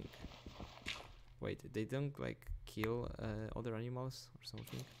everything. Wait, they don't like kill other animals or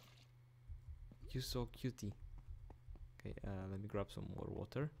something? You so cutie. Okay, let me grab some more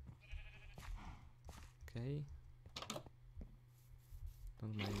water. Okay.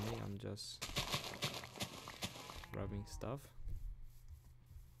 Don't mind me, I'm just grabbing stuff.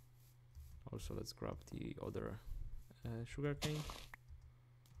 Also, let's grab the other sugar cane.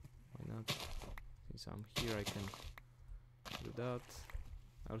 Why not? Since I'm here, I can do that.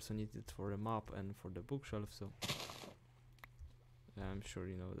 I also need it for the map and for the bookshelf, so I'm sure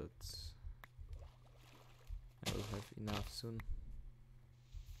you know that I will have enough soon.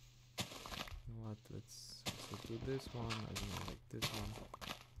 You know what? Let's also do this one. I don't know, like this one.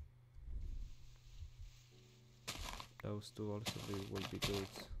 Those two also will be good.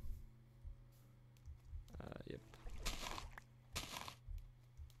 Yep.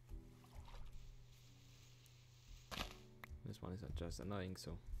 This one is just annoying,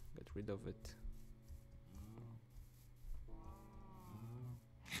 so get rid of it.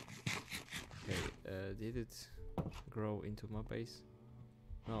 Okay, did it grow into my base?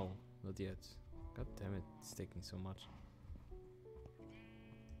 No, not yet. God damn it, it's taking so much.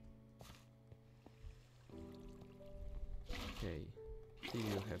 Okay, here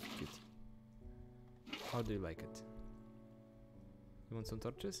you have cutie. How do you like it? You want some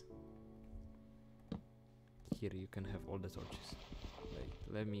torches? Here you can have all the torches. Wait,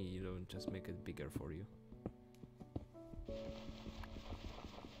 let me, you know, just make it bigger for you.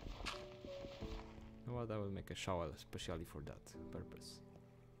 You know what, I will make a shower especially for that purpose.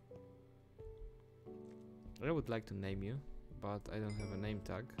 I would like to name you, but I don't have a name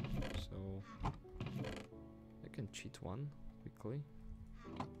tag, so I can cheat one quickly.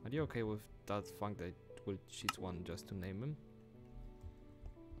 Are you okay with that fact that I will cheat one just to name him?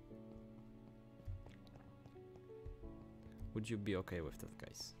 Would you be okay with that,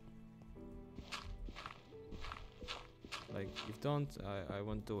 guys? Like, if don't, I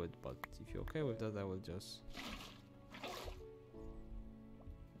won't do it, but if you're okay with that, I will just...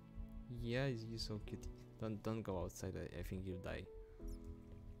 Yeah, you're so cute. Don't go outside, I think you'll die.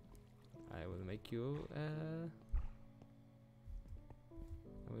 I will make you,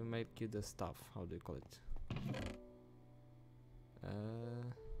 I will make you the stuff, how do you call it?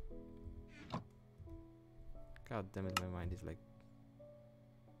 God damn it, my mind is like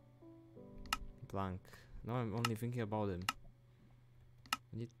blank. Now I'm only thinking about him.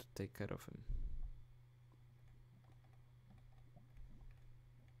 I need to take care of him.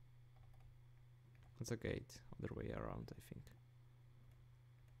 It's a gate, other way around, I think.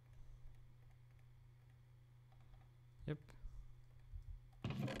 Yep.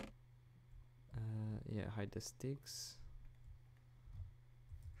 Yeah, hide the sticks.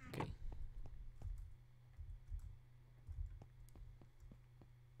 Okay.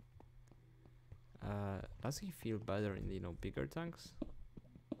 Does he feel better in, you know, bigger tanks?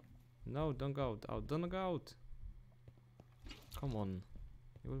 No, don't go out, don't go out! Come on,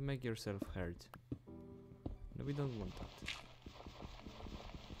 you will make yourself hurt. No, we don't want that.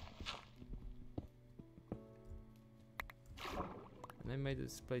 And I made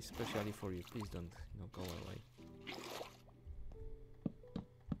this place specially for you, please don't, you know, go away.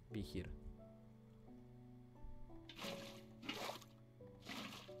 Be here.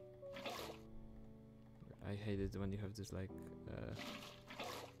 I hate it when you have this like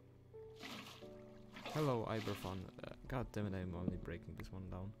hello Iberfan. God damn it, I'm only breaking this one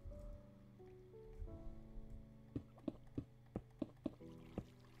down.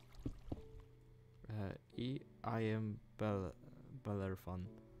 I am Bellerfan.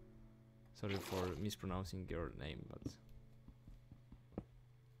 Sorry for mispronouncing your name, but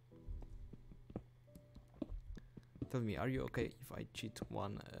tell me, are you okay if I cheat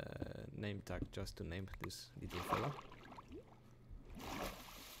one name tag just to name this little fella?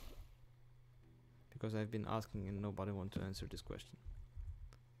 Because I've been asking and nobody wants to answer this question.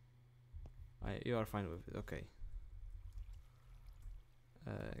 You are fine with it, okay.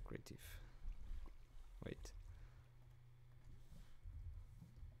 Creative. Wait.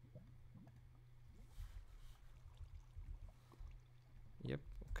 Yep,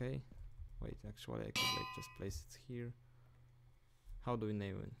 okay. Wait, actually I could like just place it here. How do we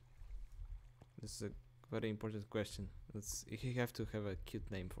name it? This is a very important question. You have to have a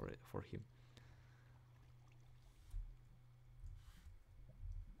cute name for it, for him.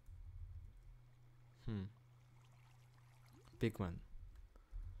 Pigman.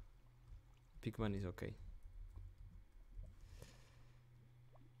 Pigman is okay.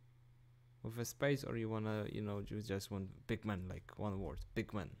 with a space, or you wanna, you know, you just want big man, like one word,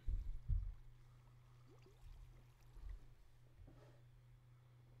 big man.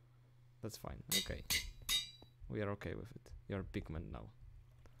 That's fine. Okay, we are okay with it. You're big man now.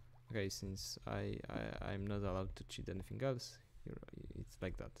 Okay, since I'm not allowed to cheat anything else, it's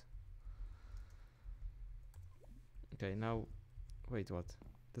like that. Okay, now, wait, what?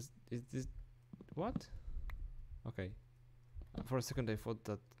 Is this what? Okay, for a second I thought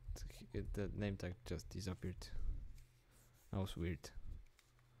that the name tag just disappeared. That was weird.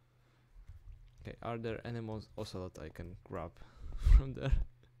 Okay, are there animals also that I can grab from there?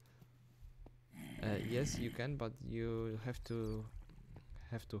 Yes, you can, but you have to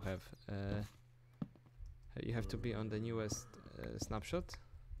you have to be on the newest snapshot.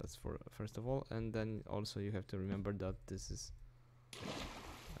 That's for first of all, and then also you have to remember that this is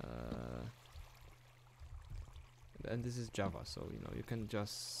and this is Java, so you know you can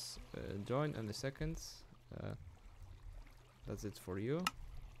just join in a second. That's it for you.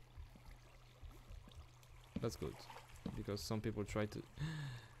 That's good, because some people try to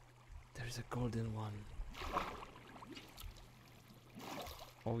there's a golden one.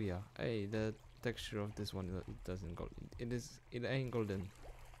 Oh yeah, hey, the texture of this one, it doesn't go, it ain't golden.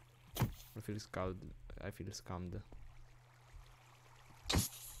 I feel scammed.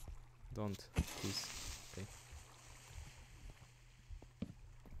 Don't, please. Okay.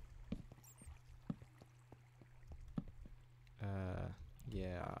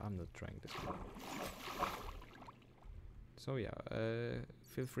 Yeah, I'm not trying this one. So yeah,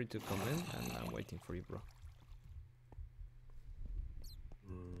 feel free to come in, and I'm waiting for you, bro.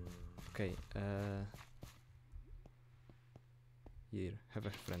 Okay, here, have a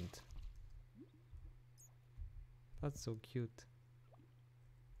friend. That's so cute.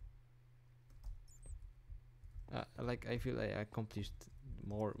 Like, I feel I accomplished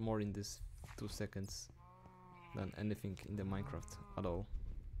more in this 2 seconds than anything in the Minecraft at all.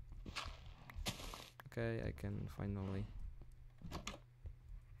 Okay, I can finally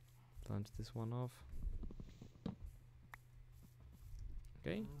launch this one off.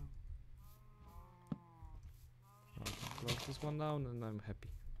 Okay. I'll close this one down, and I'm happy.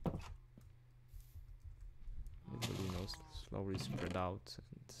 It will, you know, slowly spread out,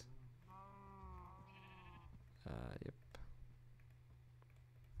 and yep.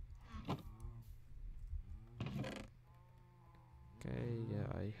 Okay, yeah,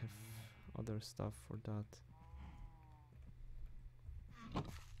 I have other stuff for that.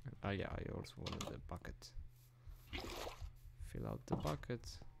 Yeah, I also wanted the bucket. Fill out the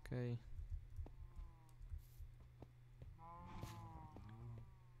bucket, okay.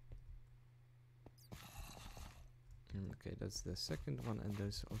 Okay, that's the second one, and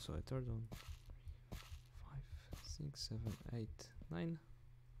there's also a third one. 5, 6, 7, 8, 9.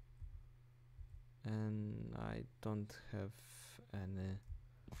 And I don't have any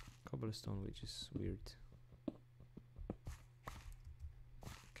cobblestone, which is weird.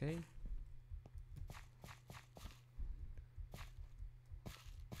 Okay.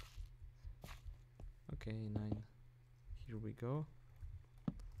 Okay, 9. Here we go.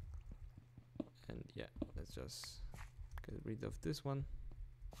 And yeah, let's just get rid of this one.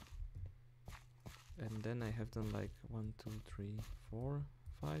 And then I have done like 1, 2, 3, 4,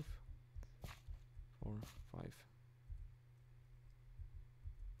 5. 4, 5.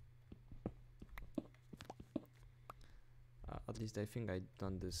 At least I think I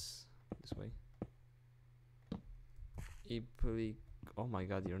done this way. Ipli, oh my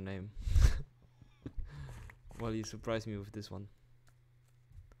god, your name. Well, you surprised me with this one.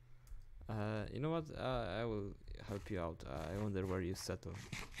 You know what? I will help you out. I wonder where you settle.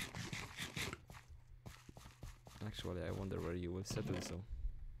 Actually, I wonder where you will settle. So.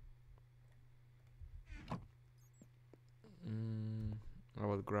 I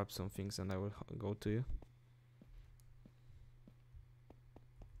will grab some things and I will go to you.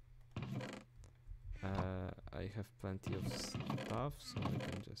 I have plenty of stuff, so I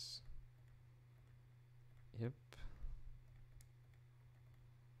can just... Yep.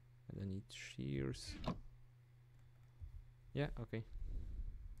 And I need shears. Yeah, okay.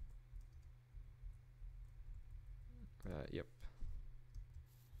 Yep.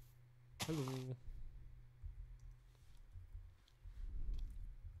 Hello.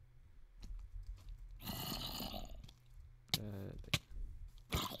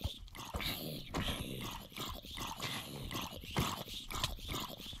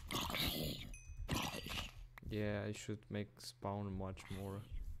 Yeah, I should make spawn much more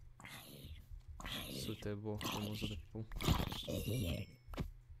suitable for most of the people.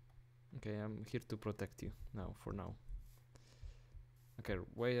 Okay, I'm here to protect you now, for now. Okay,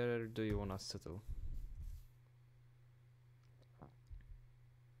 where do you wanna settle?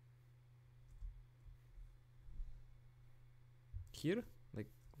 Here? Like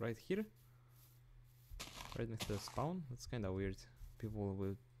right here? Right next to the spawn? That's kinda weird. People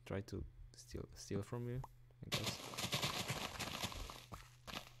will try to steal from you, I guess.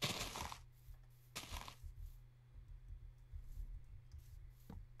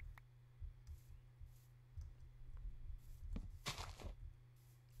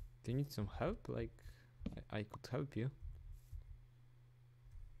 Do you need some help? Like, I could help you.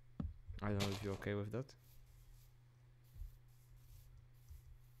 I don't know if you're okay with that.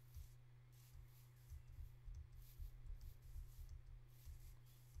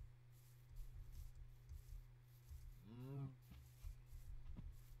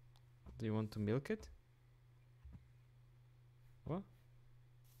 Do you want to milk it? What?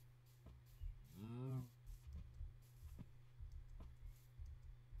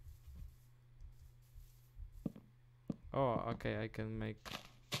 Oh, okay, I can make...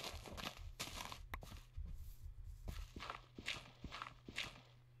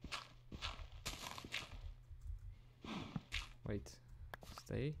 Wait,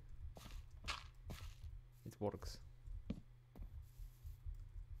 stay. It works.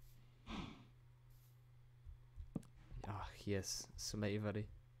 Ah, yes, slavery.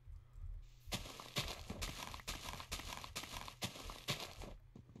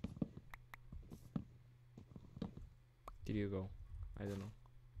 Did you go? I don't know.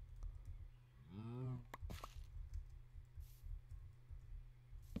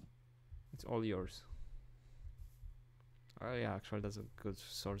 It's all yours. Oh yeah, actually that's a good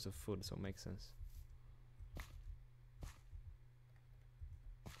source of food, so makes sense.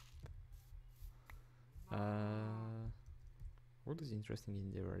 What is interesting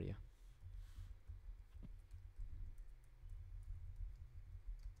in their area?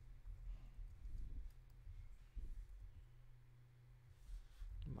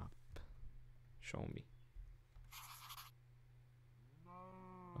 Map. Show me.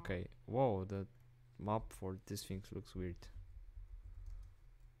 Okay. Whoa, the map for this thing looks weird.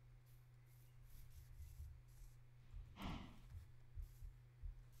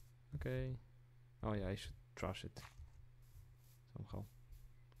 Okay. Oh yeah, I should trash it somehow.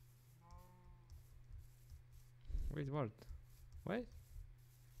 Wait, what? Wait.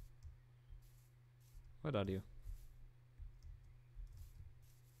 What are you?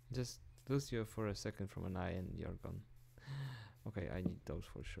 Just lose you for a second from an eye and you're gone. Okay, I need those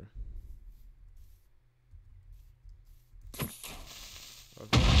for sure.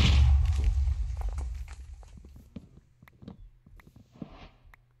 Okay.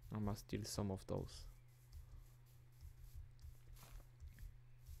 I must steal some of those.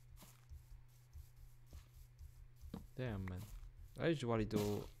 Damn, man. I usually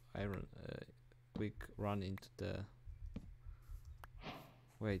do iron quick run into the...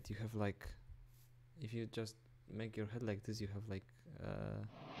 Wait, you have like... If you just make your head like this, you have like a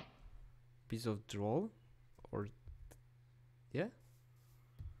piece of draw? Or... Yeah?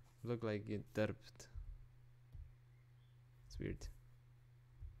 Look like it derped. It's weird.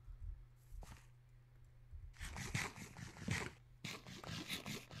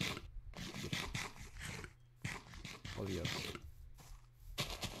 All yours.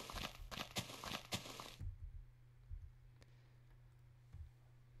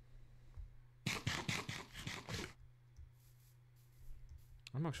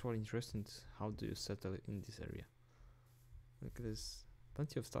 I'm actually interested how do you settle in this area. Like there's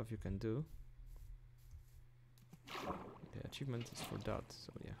plenty of stuff you can do. The achievement is for that,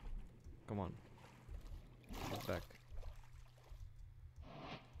 so yeah. Come on. Get back.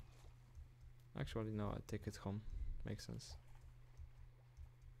 Actually no, I take it home. Makes sense.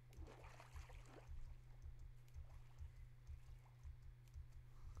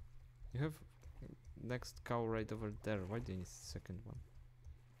 You have next cow right over there. Why do you need the second one?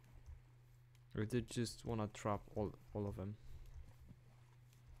 Or did you just wanna trap all of them?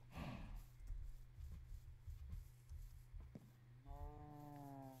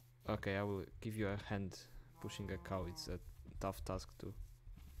 Okay, I will give you a hand pushing a cow. It's a tough task to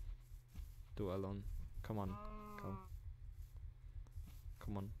do alone. Come on, cow.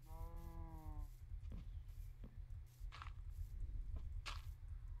 Come on.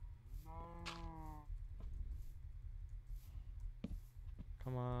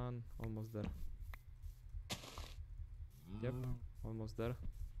 Come on, almost there. Yep, almost there.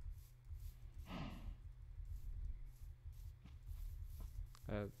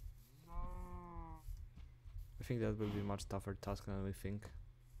 I think that will be a much tougher task than we think.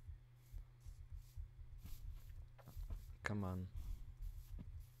 Come on.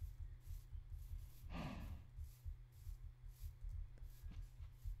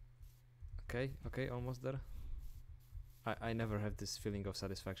 Okay, almost there. I never have this feeling of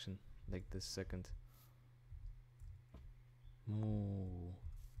satisfaction like this second. Ooh.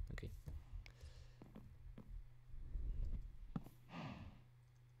 Okay.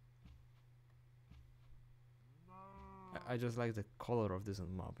 I just like the color of this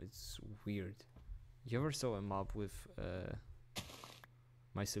map. It's weird. You ever saw a map with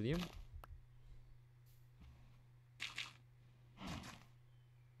mycelium?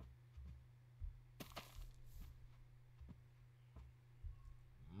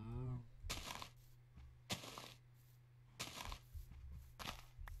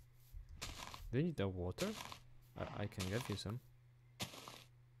 Do you need the water? I can get you some.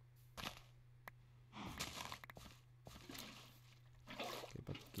 Okay,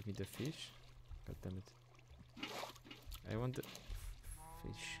 but give me the fish. God damn it. I want the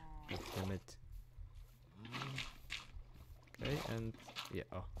fish. God damn it. Okay, and yeah,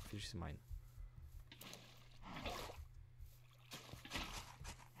 oh, fish is mine.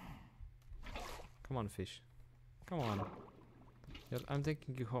 Come on, fish. Come on. I'm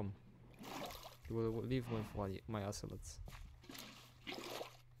taking you home. You will leave with my ocelots.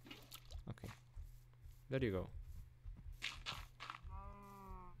 Okay. There you go.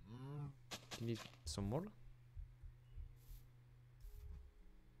 You need some more?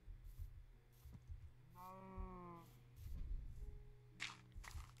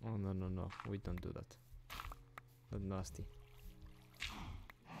 Oh no, we don't do that. That's nasty.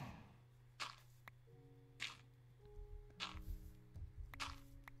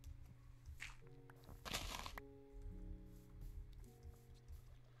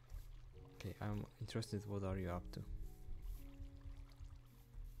 Okay, I'm interested, what are you up to?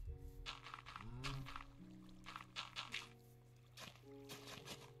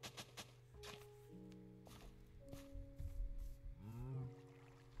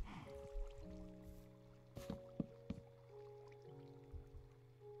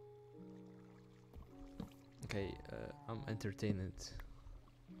 Okay, I'm entertained,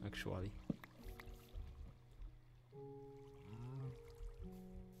 actually.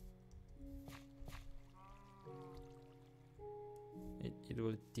 It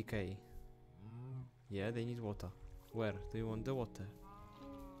will decay. Yeah, they need water. Where do you want the water?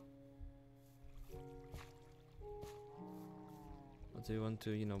 Or do you want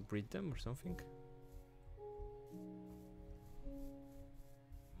to, breed them or something?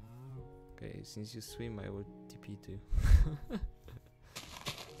 Okay, since you swim, I will TP too.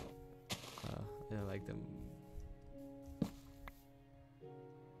 I like them.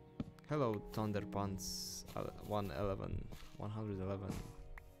 Hello, Thunderpants 111.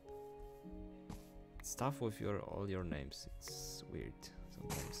 Stuff with all your names. It's weird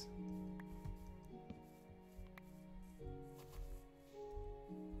sometimes.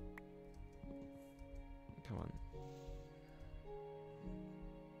 Come on.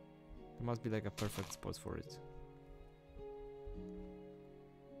 There must be like a perfect spot for it.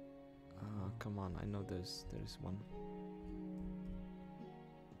 Come on, I know there's one.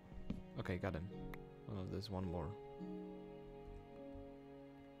 Okay, got him. Oh, there's one more.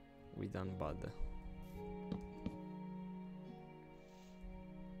 We done bad.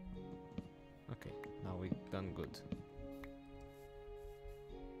 Okay, now we done good.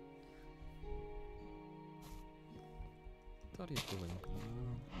 What are you doing?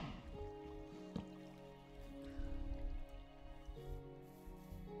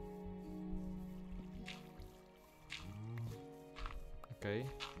 Okay.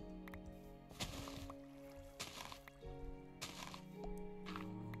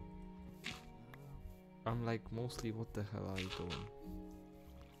 I'm like, mostly, what the hell are you doing?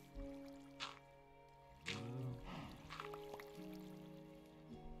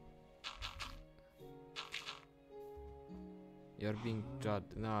 You're being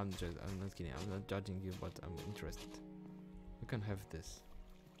judged. No, I'm not kidding. I'm not judging you, but I'm interested. You can have this.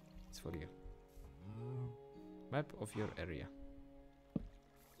 It's for you. Map of your area.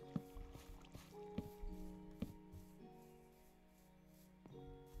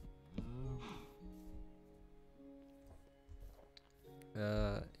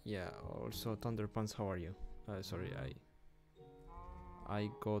 Yeah, also Thunderpants, how are you? Sorry, I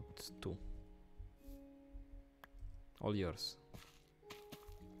got 2. All yours.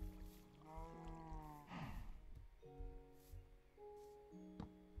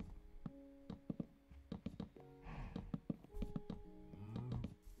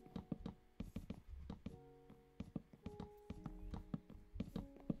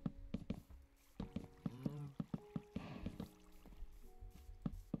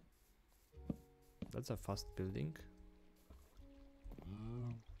 That's a fast building.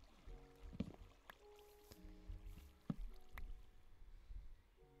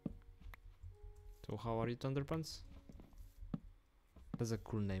 So how are you, Thunderpants? That's a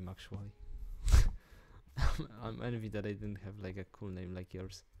cool name, actually. I'm envy that I didn't have like a cool name like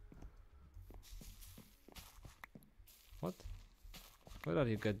yours. What? Where are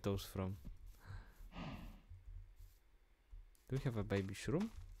you get those from? Do we have a baby shroom?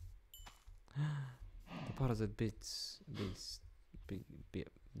 The parasite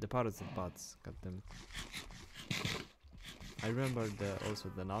the parasite bats. God damn it! I remember also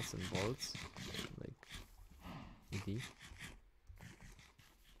the nuts and bolts, like ED.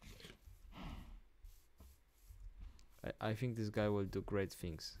 I think this guy will do great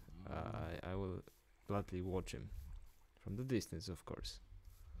things. I will gladly watch him from the distance, of course.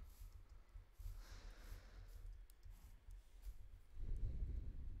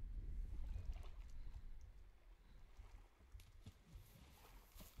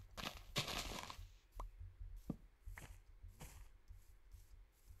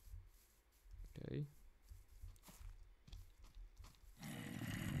 Okay.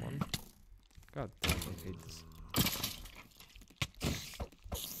 Come on. God damn, I hate this.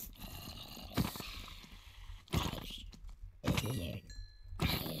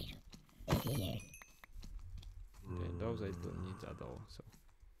 Okay, those I don't need at all, so.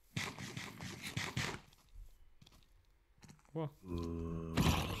 Whoa.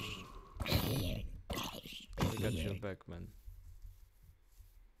 I got your back, man.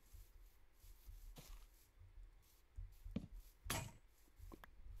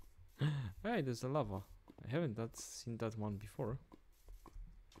 Hey, there's a lava. I haven't seen that one before.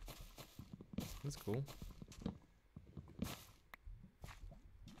 That's cool.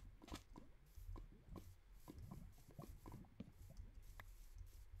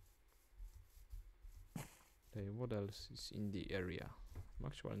 Okay, what else is in the area? I'm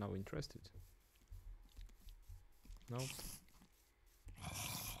actually now interested. Nope.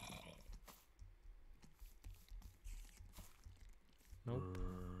 Nope.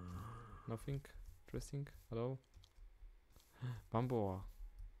 Nothing interesting at all. Bamboa.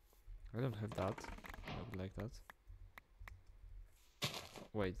 I don't have that. I would like that.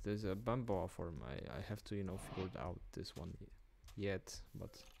 Wait, there's a bamboa form. I have to, figure out this one yet,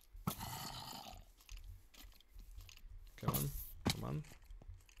 but come on, come on.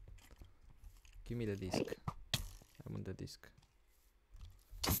 Give me the disc. I want the disc.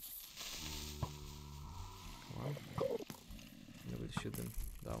 Come on. I will shoot them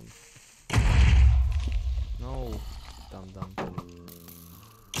down. No, down.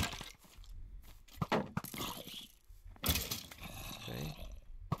 Okay.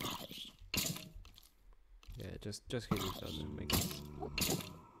 Yeah, just hit it. Doesn't make sense.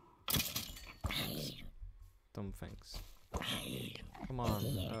 Thanks. Tom, thanks. Come on,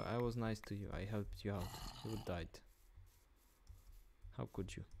 I was nice to you. I helped you out. You died. How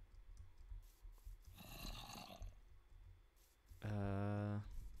could you?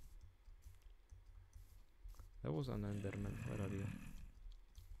 That was an Enderman. Where are you?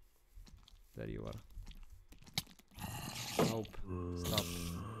 There you are. Nope. Stop.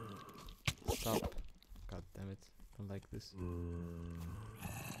 Stop. God damn it. Don't like this.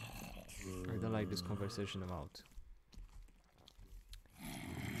 I don't like this conversation. I'm out.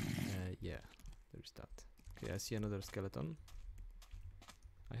 Yeah, there's that. Okay, I see another skeleton.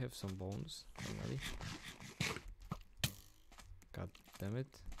 I have some bones, finally. God damn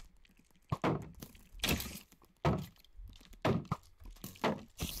it.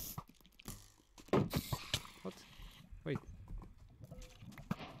 What? Wait.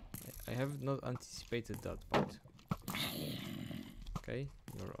 I have not anticipated that part. Okay,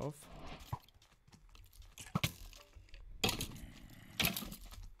 you're off.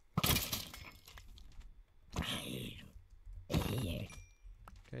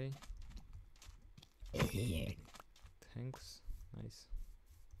 Okay. Thanks. Nice.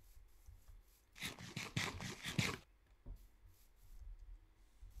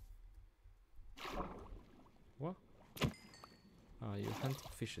 What? Ah, you're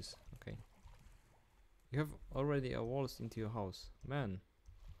hunting fishes. Okay. You have already a walls into your house. Man.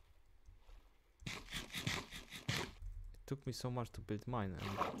 It took me so much to build mine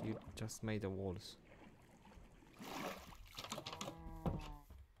and you just made the walls.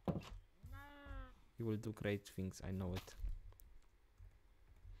 You will do great things, I know it.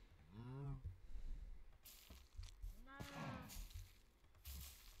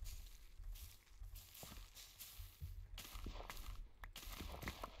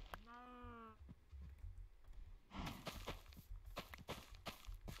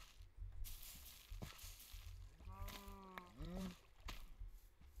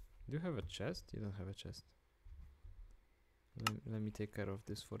 Do you have a chest? You don't have a chest. Let me take care of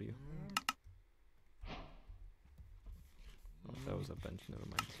this for you. That was a bench, never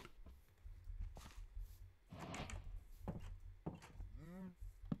mind.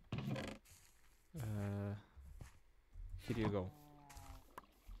 Here you go.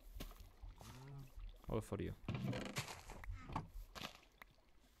 All for you.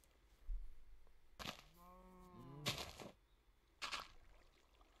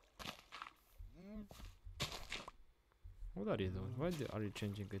 What are you doing? Why are you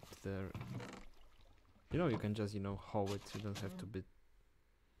changing it there? You know, you can just, you know, hoe it. You don't have to be...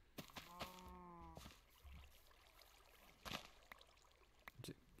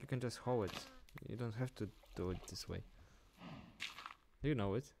 You can just hoe it. You don't have to do it this way. Do you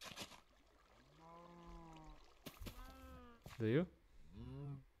know it? Do you?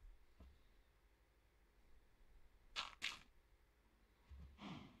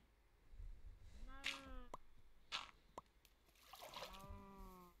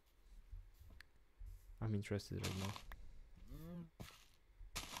 I'm interested right now.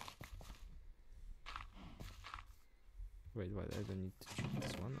 Wait, I don't need to choose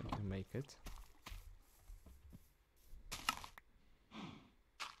this one. I can make it.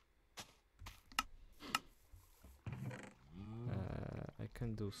 I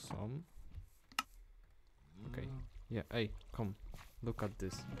can do some. Okay. Yeah, hey, come. Look at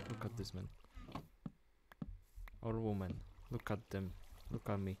this. Look at this man. Or woman. Look at them. Look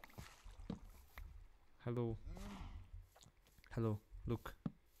at me. Hello. Hello. Look.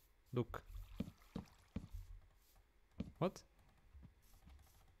 Look. What?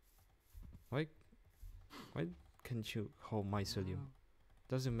 Why can't you hoe mycelium?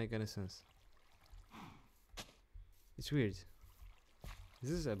 Doesn't make any sense. It's weird. Is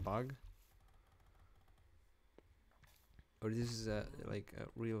this a bug? Or this is like a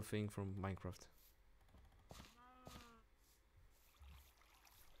real thing from Minecraft?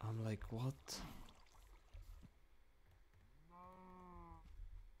 I'm like, what?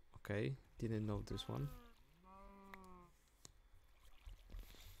 Okay, didn't know this one.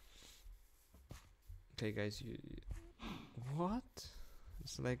 Okay, guys, you what?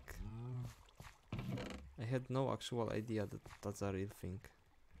 It's like I had no actual idea that that's a real thing.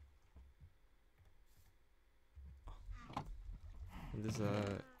 And this is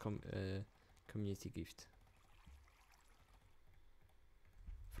a community gift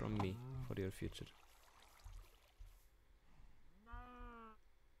from me for your future.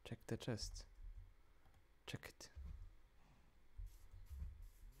 Check the chest. Check it.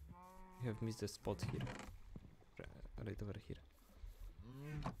 You have missed a spot here. Right over here.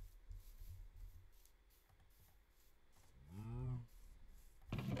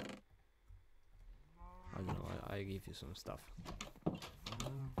 I don't know, I give you some stuff.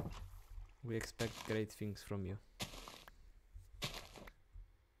 We expect great things from you.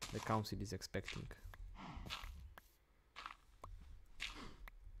 The council is expecting.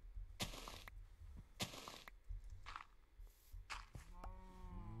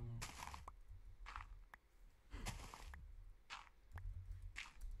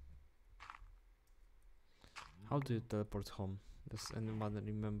 How do you teleport home? Does anyone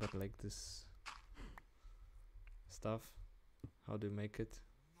remember like this stuff? How do you make it?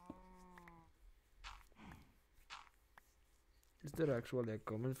 Is there actually a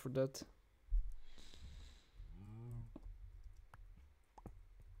comment for that?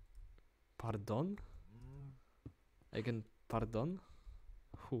 Pardon? I can pardon?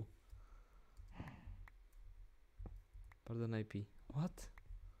 Who? Pardon IP. What?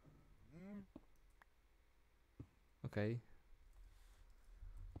 Okay.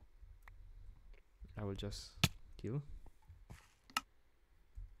 I will just kill.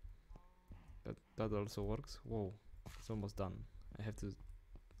 That also works. Whoa, it's almost done. I have to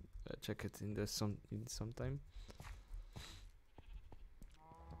check it in some time.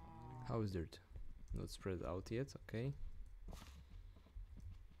 How is dirt? Not spread out yet. Okay.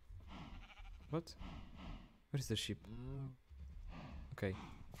 What? Where's the sheep? Okay.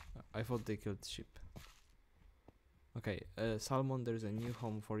 I thought they killed sheep. Okay, Salmon, there's a new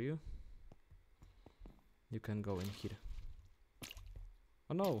home for you. You can go in here.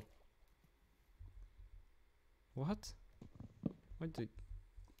 Oh no! What? Why did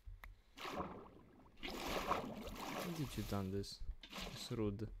you done this? It's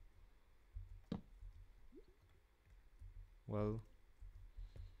rude. Well,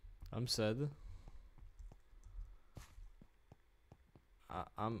 I'm sad.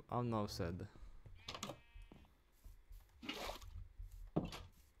 I'm now sad.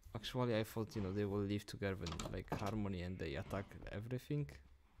 Actually, I thought, you know, they will live together in like harmony and they attack everything.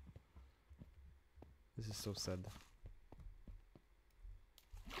 This is so sad.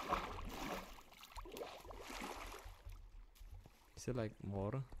 Is there like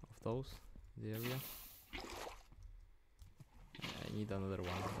more of those in the area? I need another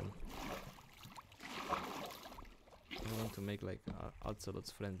one then. I want to make like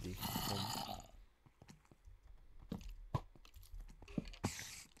ocelots friendly home.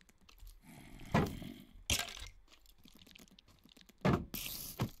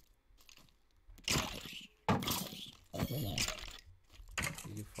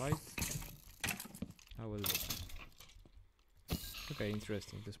 Did you fight? I will look. Okay,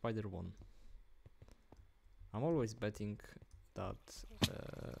 interesting. The spider won. I'm always betting that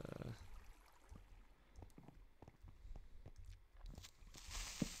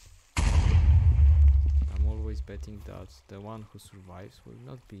the one who survives will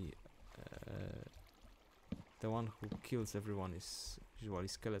not be the one who kills everyone is usually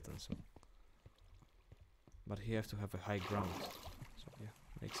skeleton, so but he have to have a high ground, so yeah,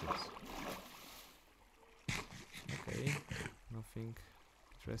 makes sense. Okay, nothing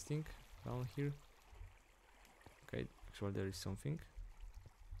interesting down here. Okay, actually there is something.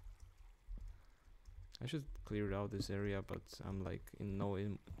 I should clear out this area, but I'm like in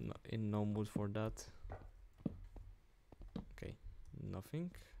no mood for that. Okay,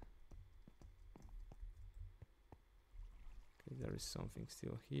 nothing. Okay, there is something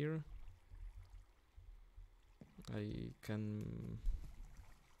still here. I can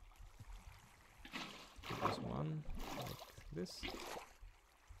do this one like this.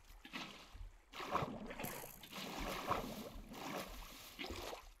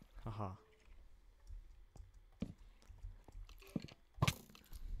 Haha.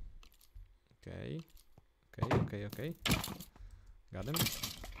 Okay. Got him.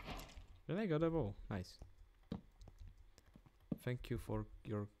 Then I got a bow. Nice. Thank you for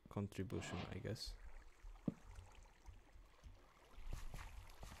your contribution, I guess.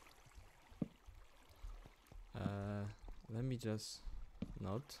 Let me just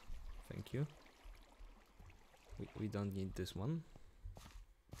not. Thank you. We don't need this one.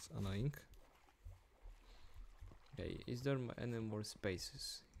 It's annoying. Okay, is there any more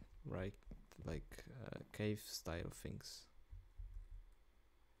spaces? Right, like cave style things.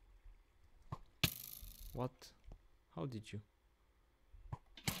 What? How did you?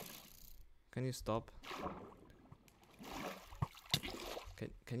 Can you stop?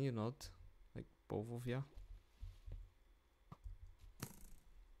 Can you not? Like both of ya?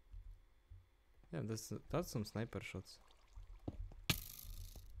 Yeah, that's some sniper shots.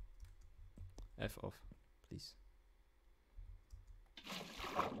 F off, please.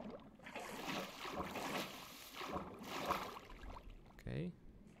 Okay.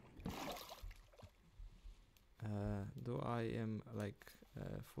 Do I am like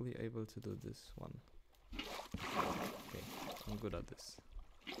fully able to do this one? Okay, I'm good at this.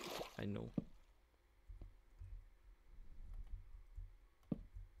 I know.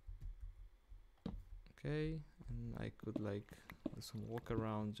 Okay, and I could like do some walk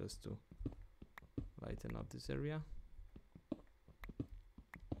around just to lighten up this area.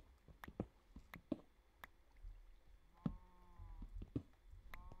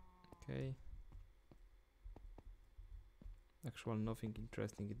 Okay. Actually, nothing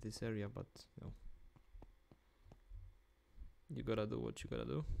interesting in this area, but you know, you gotta do what you gotta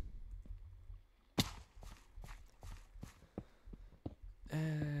do.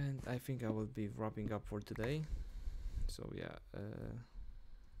 And I think I will be wrapping up for today. So yeah,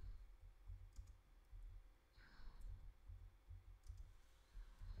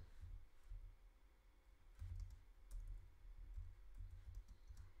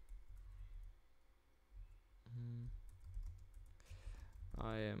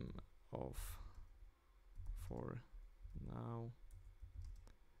 I am off for now.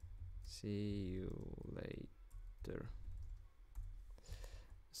 See you later.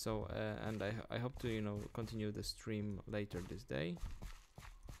 So and I hope to continue the stream later this day.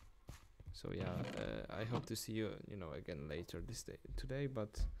 So yeah, I hope to see you again later this day today,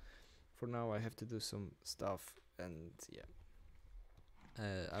 but for now I have to do some stuff, and yeah,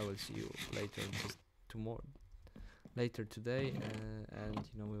 I will see you later later today, and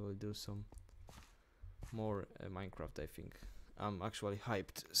we will do some more Minecraft. I think I'm actually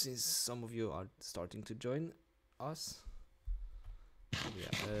hyped since some of you are starting to join us.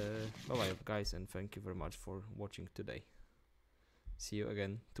 Yeah, bye bye guys, and thank you very much for watching today. See you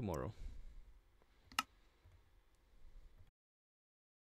again tomorrow.